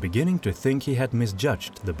 He was beginning to think he had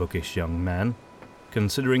misjudged the bookish young man,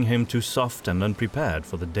 considering him too soft and unprepared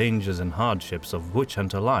for the dangers and hardships of witch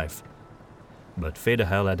hunter life. But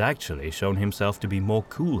Federhel had actually shown himself to be more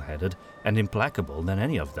cool-headed and implacable than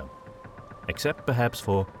any of them, except perhaps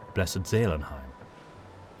for Blessed Zelenheim.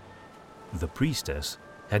 The priestess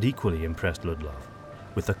had equally impressed Ludlov,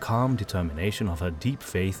 with the calm determination of her deep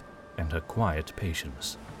faith and her quiet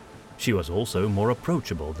patience. She was also more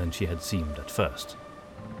approachable than she had seemed at first.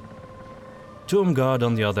 Turmgard,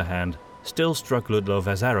 on the other hand, still struck Ludlov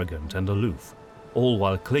as arrogant and aloof, all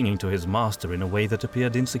while clinging to his master in a way that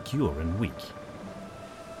appeared insecure and weak.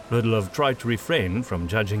 Ludlov tried to refrain from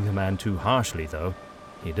judging the man too harshly, though.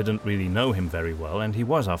 He didn't really know him very well, and he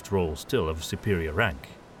was, after all, still of superior rank.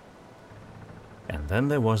 And then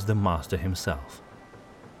there was the master himself.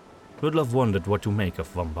 Ludlov wondered what to make of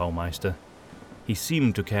von Baumeister. He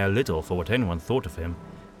seemed to care little for what anyone thought of him,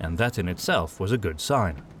 and that in itself was a good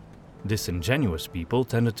sign. Disingenuous people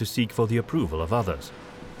tended to seek for the approval of others.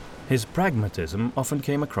 His pragmatism often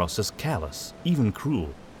came across as callous, even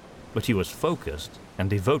cruel, but he was focused and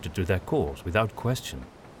devoted to their cause without question,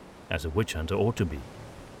 as a witch hunter ought to be.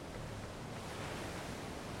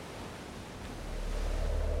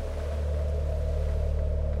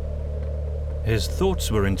 His thoughts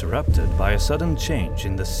were interrupted by a sudden change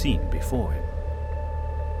in the scene before him.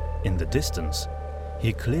 In the distance,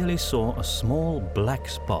 he clearly saw a small black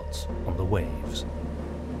spot on the waves.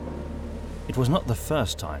 It was not the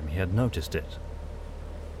first time he had noticed it.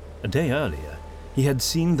 A day earlier, he had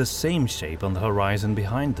seen the same shape on the horizon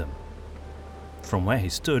behind them. From where he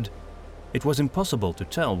stood, it was impossible to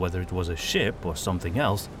tell whether it was a ship or something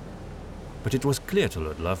else, but it was clear to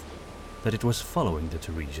Ludlov that it was following the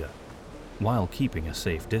Theresia, while keeping a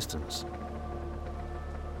safe distance.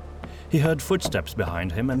 He heard footsteps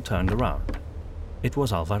behind him and turned around. It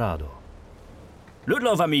was Alvarado.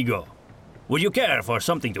 Ludlov, amigo, would you care for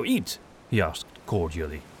something to eat? He asked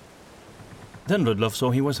cordially. Then Ludlov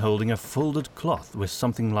saw he was holding a folded cloth with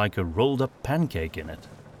something like a rolled-up pancake in it.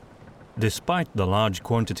 Despite the large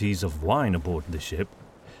quantities of wine aboard the ship,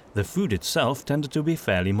 the food itself tended to be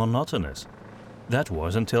fairly monotonous. That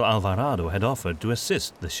was until Alvarado had offered to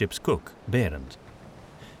assist the ship's cook, Berend.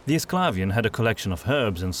 The Esclavian had a collection of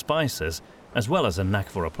herbs and spices, as well as a knack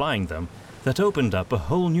for applying them, that opened up a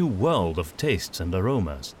whole new world of tastes and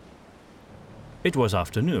aromas. It was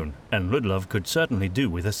afternoon, and Ludlov could certainly do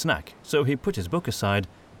with a snack, so he put his book aside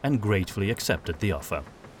and gratefully accepted the offer.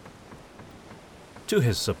 To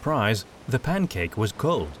his surprise, the pancake was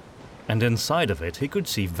cold, and inside of it he could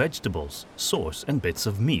see vegetables, sauce, and bits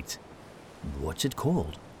of meat. What's it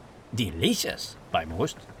called? Delicious, by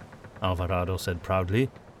most, Alvarado said proudly.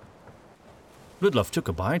 Ludlov took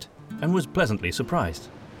a bite and was pleasantly surprised.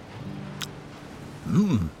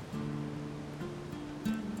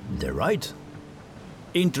 They're right.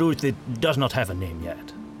 In truth, it does not have a name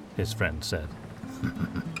yet, his friend said.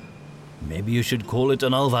 Maybe you should call it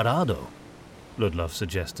an Alvarado, Ludlov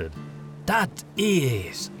suggested. That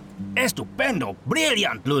is estupendo,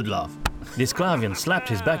 brilliant, Ludlov. The Esclavian slapped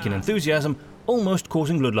his back in enthusiasm, almost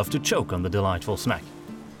causing Ludlov to choke on the delightful snack.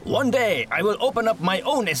 One day I will open up my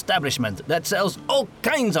own establishment that sells all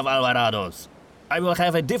kinds of Alvarados. I will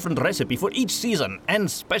have a different recipe for each season,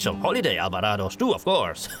 and special holiday Alvarados too, of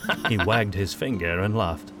course. He wagged his finger and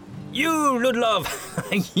laughed. You,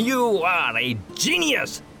 Ludlov, you are a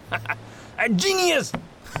genius! A genius!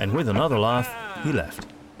 And with another laugh, he left.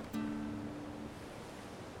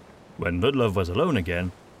 When Ludlov was alone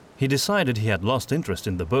again, he decided he had lost interest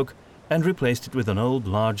in the book and replaced it with an old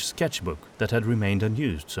large sketchbook that had remained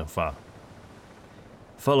unused so far.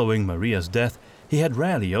 Following Maria's death, he had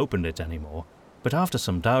rarely opened it anymore, but after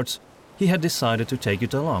some doubts, he had decided to take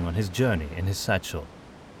it along on his journey in his satchel.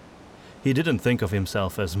 He didn't think of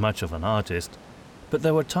himself as much of an artist, but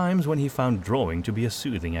there were times when he found drawing to be a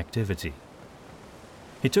soothing activity.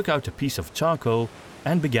 He took out a piece of charcoal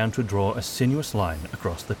and began to draw a sinuous line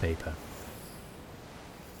across the paper.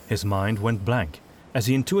 His mind went blank as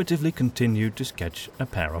he intuitively continued to sketch a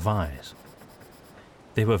pair of eyes.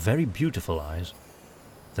 They were very beautiful eyes,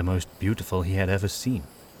 the most beautiful he had ever seen.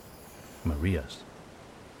 Maria's.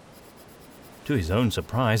 To his own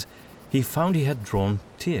surprise, he found he had drawn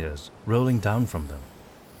tears rolling down from them.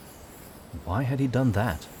 Why had he done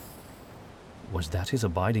that? Was that his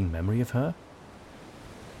abiding memory of her?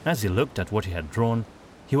 As he looked at what he had drawn,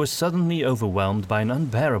 he was suddenly overwhelmed by an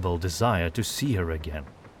unbearable desire to see her again,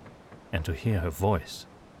 and to hear her voice.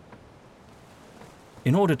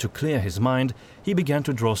 In order to clear his mind, he began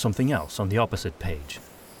to draw something else on the opposite page,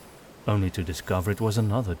 only to discover it was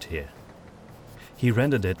another tear. He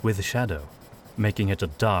rendered it with a shadow, making it a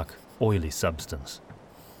dark, oily substance.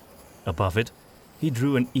 Above it, he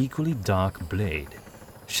drew an equally dark blade,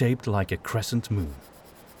 shaped like a crescent moon.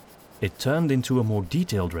 It turned into a more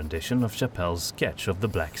detailed rendition of Chapelle's sketch of the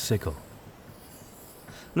black sickle.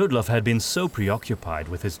 Ludlov had been so preoccupied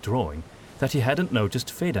with his drawing that he hadn't noticed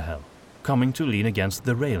Federhel coming to lean against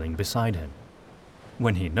the railing beside him.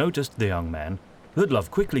 When he noticed the young man, Ludlov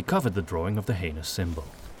quickly covered the drawing of the heinous symbol.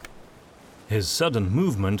 His sudden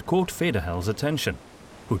movement caught Federhel's attention,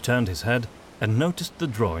 who turned his head and noticed the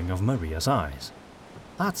drawing of Maria's eyes.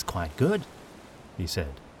 "That's quite good," he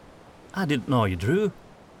said. "I didn't know you drew."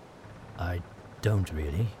 I don't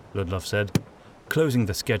really, Ludlov said, closing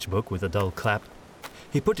the sketchbook with a dull clap.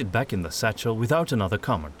 He put it back in the satchel without another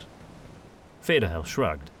comment. Federhel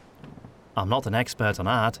shrugged. "I'm not an expert on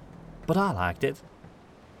art, but I liked it."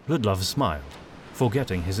 Ludlov smiled,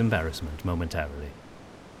 forgetting his embarrassment momentarily.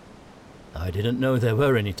 I didn't know there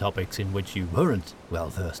were any topics in which you weren't well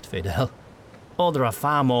versed, Federhel. "Oh, there are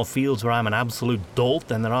far more fields where I'm an absolute dolt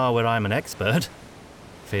than there are where I'm an expert,"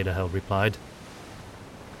 Federhel replied.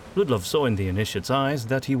 Ludlov saw in the initiate's eyes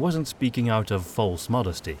that he wasn't speaking out of false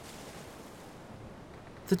modesty.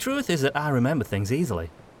 "The truth is that I remember things easily,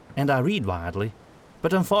 and I read widely,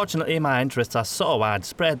 but unfortunately my interests are so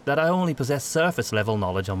widespread that I only possess surface-level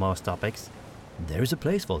knowledge on most topics." "There's a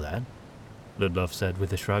place for that," Ludlov said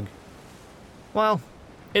with a shrug. "Well,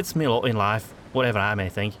 it's me lot in life, whatever I may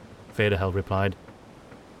think," Federhel replied.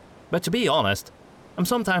 "But to be honest, I'm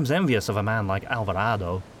sometimes envious of a man like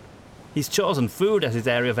Alvarado. He's chosen food as his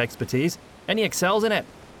area of expertise, and he excels in it.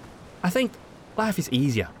 I think life is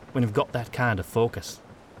easier when you've got that kind of focus."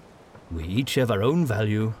 "We each have our own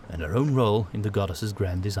value and our own role in the goddess's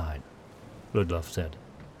grand design," Ludlov said.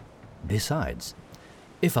 "Besides,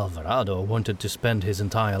 if Alvarado wanted to spend his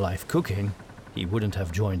entire life cooking, he wouldn't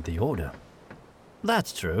have joined the order."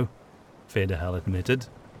 "That's true," Federhel admitted.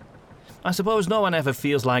 "I suppose no one ever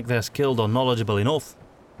feels like they're skilled or knowledgeable enough."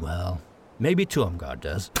 "Well, maybe Tuamgard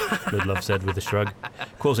does," Ludlov said with a shrug,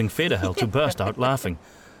 causing Federhel to burst out laughing.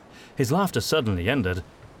 His laughter suddenly ended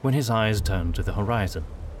when his eyes turned to the horizon.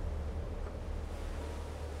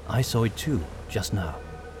 "I saw it too, just now,"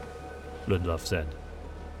 Ludlov said.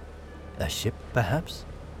 "A ship, perhaps?"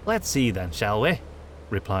 "Let's see then, shall we?"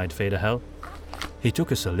 replied Federhel. He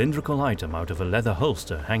took a cylindrical item out of a leather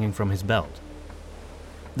holster hanging from his belt.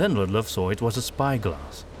 Then Ludlov saw it was a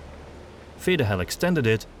spyglass. Federhel extended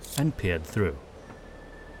it and peered through.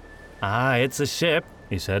 "Ah, it's a ship,"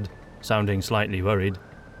 he said, sounding slightly worried.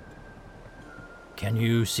 "Can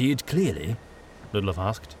you see it clearly?" Ludlov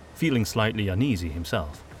asked, feeling slightly uneasy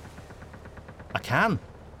himself. "I can.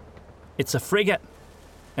 It's a frigate.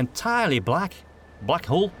 Entirely black. Black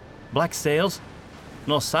hull, black sails,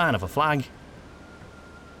 no sign of a flag."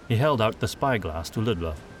 He held out the spyglass to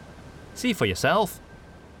Ludlov. "See for yourself."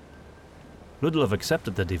 Ludlov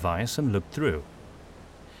accepted the device and looked through.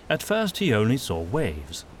 At first he only saw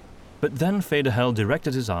waves, but then Federhel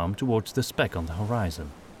directed his arm towards the speck on the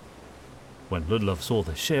horizon. When Ludlov saw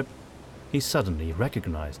the ship, he suddenly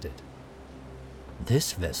recognized it.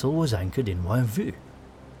 "This vessel was anchored in Wainvue,"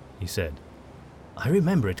 he said. "I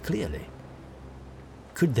remember it clearly.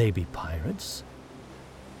 Could they be pirates?"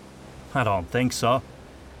 "I don't think so.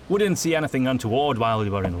 We didn't see anything untoward while we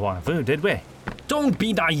were in Wainvue, did we?" "Don't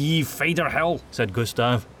be naive, Federhel," said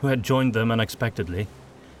Gustav, who had joined them unexpectedly.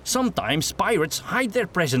 "Sometimes pirates hide their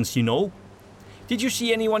presence, you know. Did you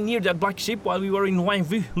see anyone near that black ship while we were in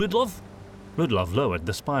Wainvue, Ludlov?" Ludlov lowered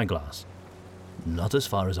the spyglass. "Not as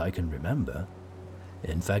far as I can remember.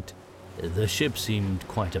 In fact, the ship seemed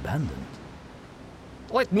quite abandoned."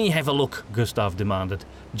 "Let me have a look," Gustav demanded,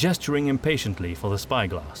 gesturing impatiently for the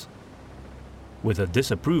spyglass. With a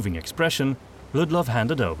disapproving expression, Ludlov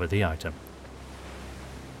handed over the item.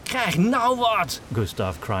 "Kijk, now what?"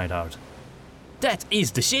 Gustav cried out. "That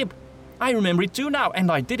is the ship. I remember it too now,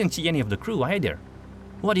 and I didn't see any of the crew either.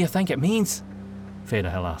 What do you think it means?"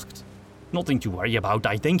 Federhel asked. "Nothing to worry about,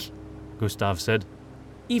 I think," Gustav said.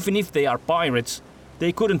 "Even if they are pirates,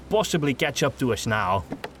 they couldn't possibly catch up to us now."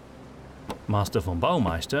 Master von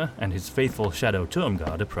Baumeister and his faithful shadow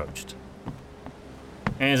Tuamgard approached.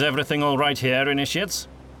 "Is everything all right here, initiates?"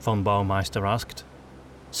 Von Baumeister asked.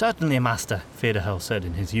 "Certainly, Master," Federhel said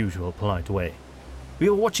in his usual polite way. "We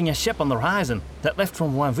were watching a ship on the horizon that left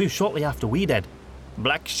from Wainvue shortly after we did.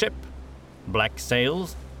 Black ship. Black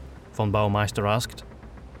sails? Von Baumeister asked.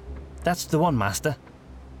 That's the one, Master.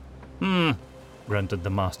 Grunted the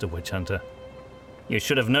Master Witch Hunter. You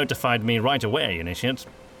should have notified me right away, Initiate.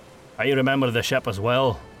 I remember the ship as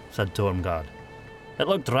well, said Tormgard. It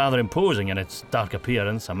looked rather imposing in its dark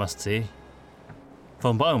appearance, I must say.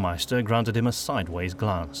 Von Baumeister granted him a sideways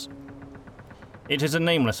glance. It is a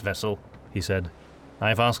nameless vessel, he said.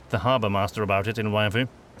 I've asked the harbour master about it in Waifu.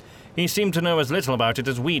 He seemed to know as little about it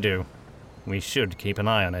as we do. We should keep an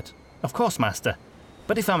eye on it. Of course, Master.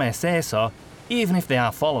 But if I may say so, even if they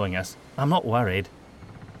are following us, I'm not worried,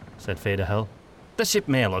 said Federhell. The ship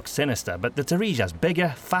may look sinister, but the Teresia's bigger,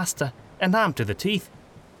 faster, and armed to the teeth.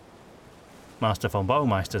 Master von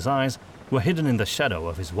Baumeister's eyes were hidden in the shadow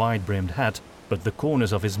of his wide-brimmed hat, but the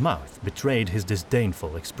corners of his mouth betrayed his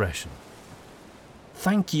disdainful expression.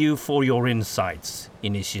 Thank you for your insights,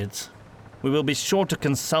 Initiates. We will be sure to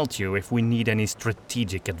consult you if we need any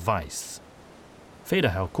strategic advice.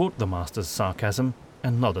 Federhell caught the Master's sarcasm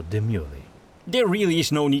and nodded demurely. There really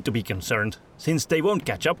is no need to be concerned, since they won't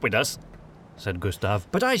catch up with us, said Gustav.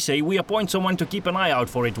 But I say we appoint someone to keep an eye out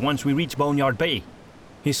for it once we reach Boneyard Bay.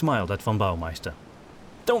 He smiled at von Baumeister.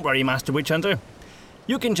 Don't worry, Master Witch Hunter.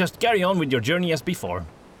 You can just carry on with your journey as before.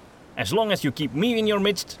 As long as you keep me in your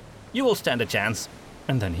midst, you will stand a chance.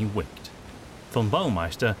 And then he winked. Von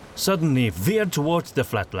Baumeister suddenly veered towards the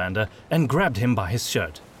Flatlander and grabbed him by his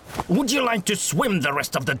shirt. Would you like to swim the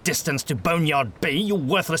rest of the distance to Boneyard Bay, you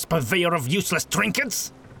worthless purveyor of useless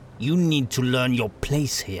trinkets? You need to learn your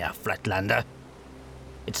place here, Flatlander.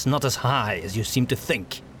 It's not as high as you seem to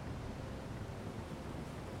think.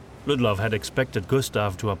 Ludlov had expected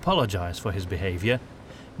Gustav to apologize for his behavior,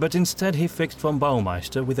 but instead he fixed von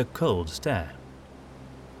Baumeister with a cold stare.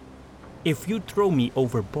 If you throw me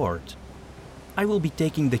overboard, I will be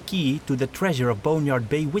taking the key to the treasure of Boneyard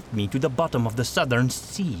Bay with me to the bottom of the Southern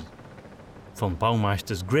Sea. Von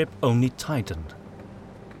Baumeister's grip only tightened.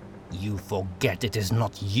 You forget it is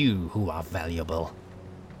not you who are valuable,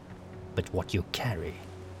 but what you carry.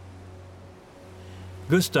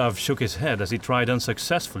 Gustav shook his head as he tried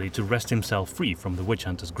unsuccessfully to wrest himself free from the witch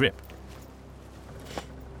hunter's grip.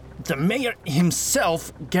 The mayor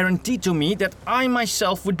himself guaranteed to me that I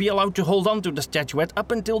myself would be allowed to hold on to the statuette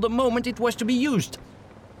up until the moment it was to be used.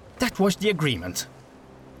 That was the agreement.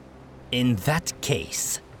 In that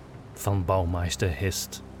case, von Baumeister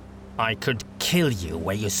hissed, I could kill you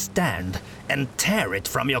where you stand and tear it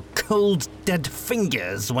from your cold, dead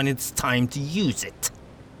fingers when it's time to use it.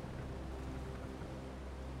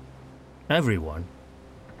 Everyone,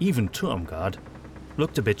 even Turmgard,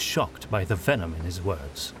 looked a bit shocked by the venom in his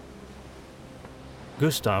words.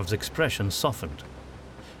 Gustav's expression softened,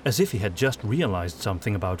 as if he had just realized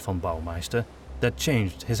something about von Baumeister that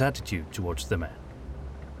changed his attitude towards the man.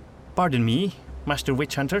 Pardon me, Master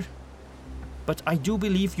Witch Hunter, but I do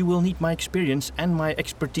believe you will need my experience and my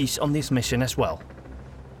expertise on this mission as well.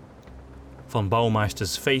 Von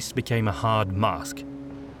Baumeister's face became a hard mask.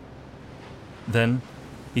 Then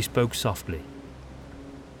he spoke softly.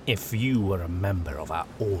 If you were a member of our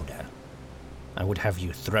order, I would have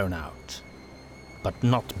you thrown out, but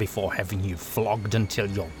not before having you flogged until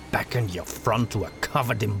your back and your front were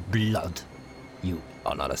covered in blood. You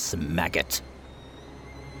honorless maggot.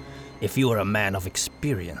 If you were a man of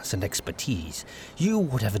experience and expertise, you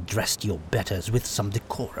would have addressed your betters with some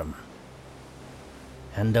decorum.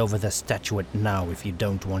 Hand over the statuette now if you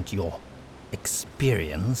don't want your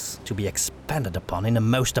experience to be expanded upon in a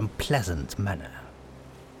most unpleasant manner.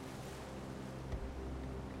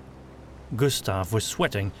 Gustav was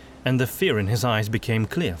sweating, and the fear in his eyes became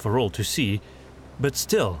clear for all to see, but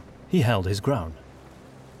still he held his ground.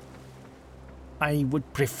 I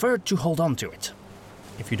would prefer to hold on to it,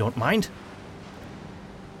 if you don't mind.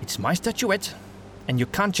 It's my statuette, and you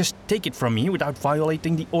can't just take it from me without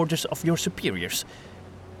violating the orders of your superiors.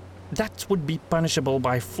 That would be punishable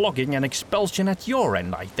by flogging and expulsion at your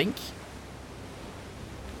end, I think.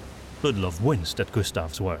 Ludlov winced at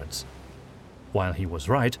Gustav's words. While he was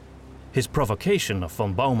right, his provocation of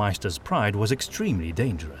von Baumeister's pride was extremely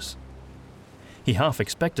dangerous. He half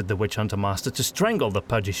expected the witch hunter master to strangle the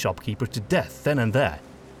pudgy shopkeeper to death then and there.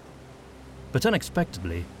 But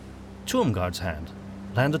unexpectedly, Turmgard's hand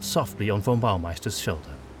landed softly on von Baumeister's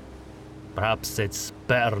shoulder. Perhaps it's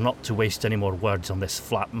better not to waste any more words on this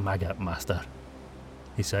flat maggot, Master,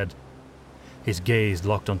 he said. His gaze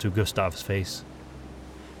locked onto Gustav's face.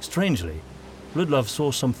 Strangely, Ludlov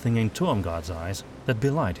saw something in Turmgard's eyes that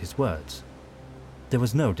belied his words. There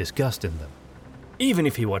was no disgust in them. Even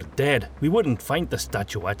if he were dead, we wouldn't find the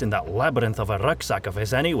statuette in that labyrinth of a rucksack of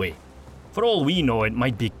his anyway. For all we know, it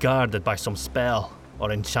might be guarded by some spell,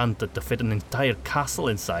 or enchanted to fit an entire castle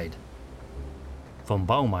inside. Von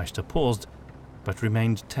Baumeister paused, but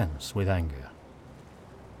remained tense with anger.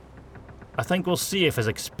 I think we'll see if his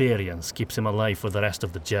experience keeps him alive for the rest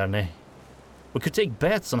of the journey. We could take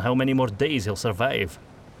bets on how many more days he'll survive.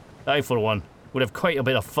 I, for one, would have quite a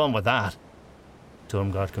bit of fun with that,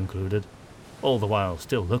 Tormgard concluded, all the while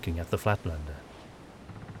still looking at the Flatlander.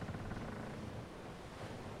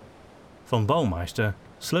 Von Baumeister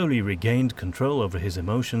slowly regained control over his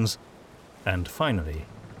emotions and finally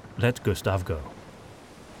let Gustav go.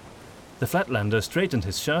 The Flatlander straightened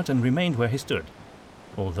his shirt and remained where he stood,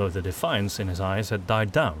 although the defiance in his eyes had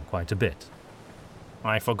died down quite a bit.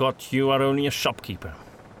 I forgot you are only a shopkeeper.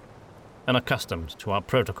 Unaccustomed to our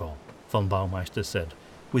protocol, Von Baumeister said,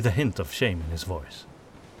 with a hint of shame in his voice.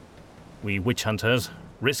 We witch hunters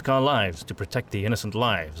risk our lives to protect the innocent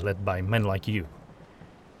lives led by men like you.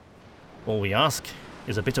 All we ask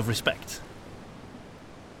is a bit of respect.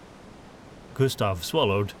 Gustav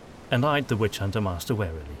swallowed and eyed the witch hunter master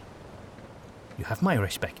warily. You have my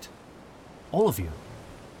respect. All of you.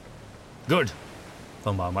 Good,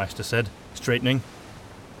 Von Baumeister said, straightening.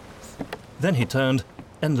 Then he turned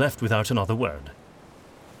and left without another word.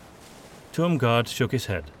 Tormgard shook his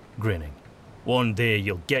head, grinning. One day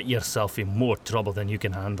you'll get yourself in more trouble than you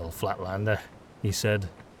can handle, Flatlander, he said,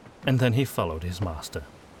 and then he followed his master.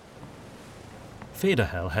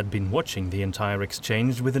 Federhel had been watching the entire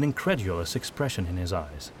exchange with an incredulous expression in his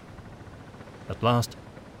eyes. At last,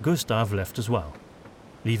 Gustav left as well,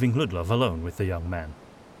 leaving Ludlov alone with the young man.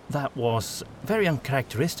 That was very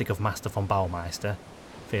uncharacteristic of Master von Baumeister,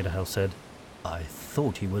 Federhel said. I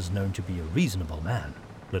thought he was known to be a reasonable man,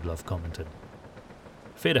 Ludlov commented.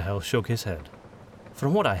 Federhel shook his head.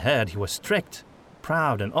 From what I heard, he was strict,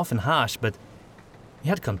 proud, and often harsh, but he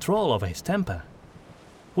had control over his temper.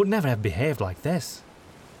 Would never have behaved like this.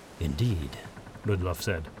 Indeed, Ludlov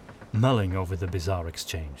said, mulling over the bizarre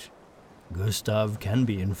exchange. Gustav can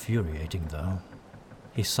be infuriating, though.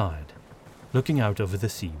 He sighed, looking out over the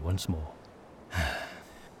sea once more.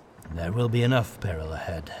 There will be enough peril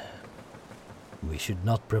ahead. We should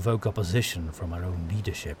not provoke opposition from our own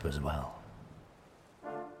leadership as well.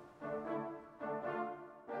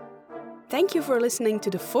 Thank you for listening to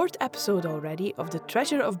the 4th episode already of The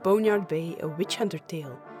Treasure of Boneyard Bay, a witch hunter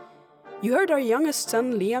tale. You heard our youngest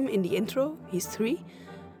son Liam in the intro, he's 3.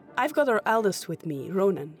 I've got our eldest with me,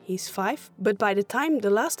 Ronan, he's 5, but by the time the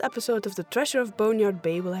last episode of The Treasure of Boneyard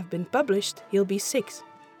Bay will have been published, he'll be 6.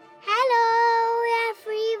 Hello,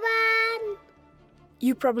 everyone!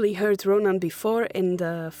 You probably heard Ronan before in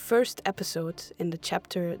the first episode in the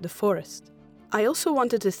chapter The Forest. I also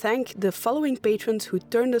wanted to thank the following patrons who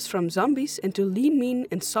turned us from zombies into lean, mean,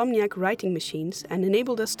 insomniac writing machines and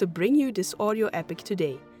enabled us to bring you this audio epic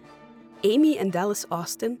today. Amy and Dallas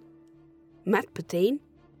Austin, Matt Petain,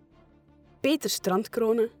 Peter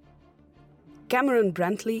Strandkrone, Cameron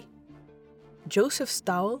Brantley, Joseph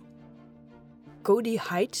Stowell, Cody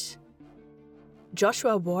Heights,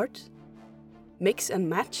 Joshua Ward, Mix and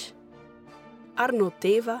Match, Arno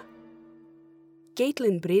Teva,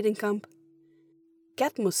 Caitlin Bredenkamp,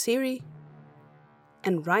 Kat Mosseri,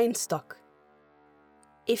 and Ryan Stock.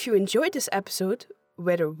 If you enjoyed this episode,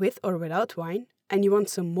 whether with or without wine, and you want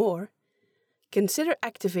some more, consider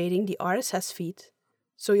activating the RSS feed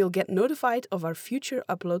so you'll get notified of our future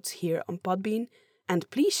uploads here on Podbean, and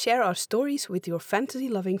please share our stories with your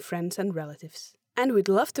fantasy-loving friends and relatives. And we'd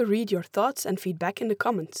love to read your thoughts and feedback in the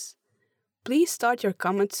comments. Please start your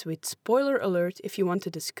comments with spoiler alert if you want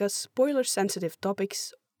to discuss spoiler-sensitive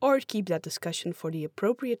topics, or keep that discussion for the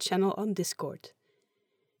appropriate channel on Discord.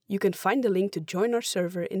 You can find the link to join our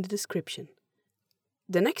server in the description.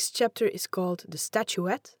 The next chapter is called The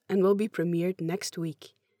Statuette and will be premiered next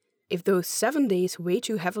week. If those 7 days weigh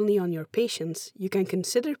too heavily on your patience, you can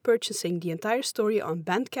consider purchasing the entire story on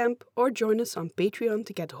Bandcamp or join us on Patreon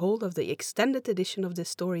to get hold of the extended edition of this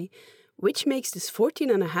story, which makes this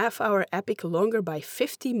 14.5-hour epic longer by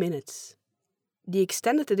 50 minutes. The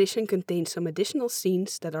extended edition contains some additional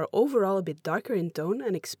scenes that are overall a bit darker in tone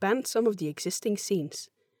and expand some of the existing scenes.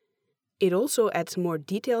 It also adds more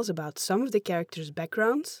details about some of the characters'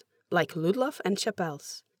 backgrounds, like Ludlov and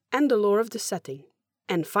Chapel's, and the lore of the setting.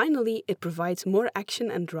 And finally, it provides more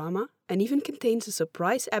action and drama, and even contains a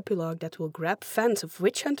surprise epilogue that will grab fans of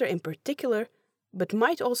Witch Hunter in particular, but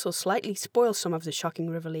might also slightly spoil some of the shocking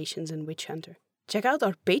revelations in Witch Hunter. Check out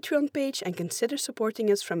our Patreon page and consider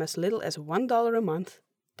supporting us from as little as $1 a month.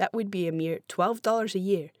 That would be a mere $12 a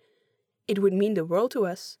year. It would mean the world to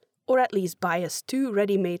us, or at least buy us 2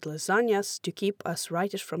 ready-made lasagnas to keep us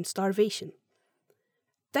writers from starvation.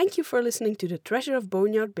 Thank you for listening to The Treasure of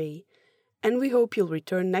Boneyard Bay, and we hope you'll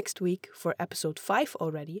return next week for episode 5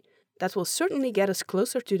 already. That will certainly get us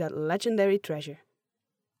closer to that legendary treasure.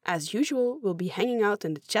 As usual, we'll be hanging out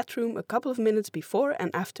in the chat room a couple of minutes before and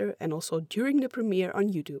after, and also during the premiere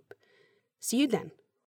on YouTube. See you then.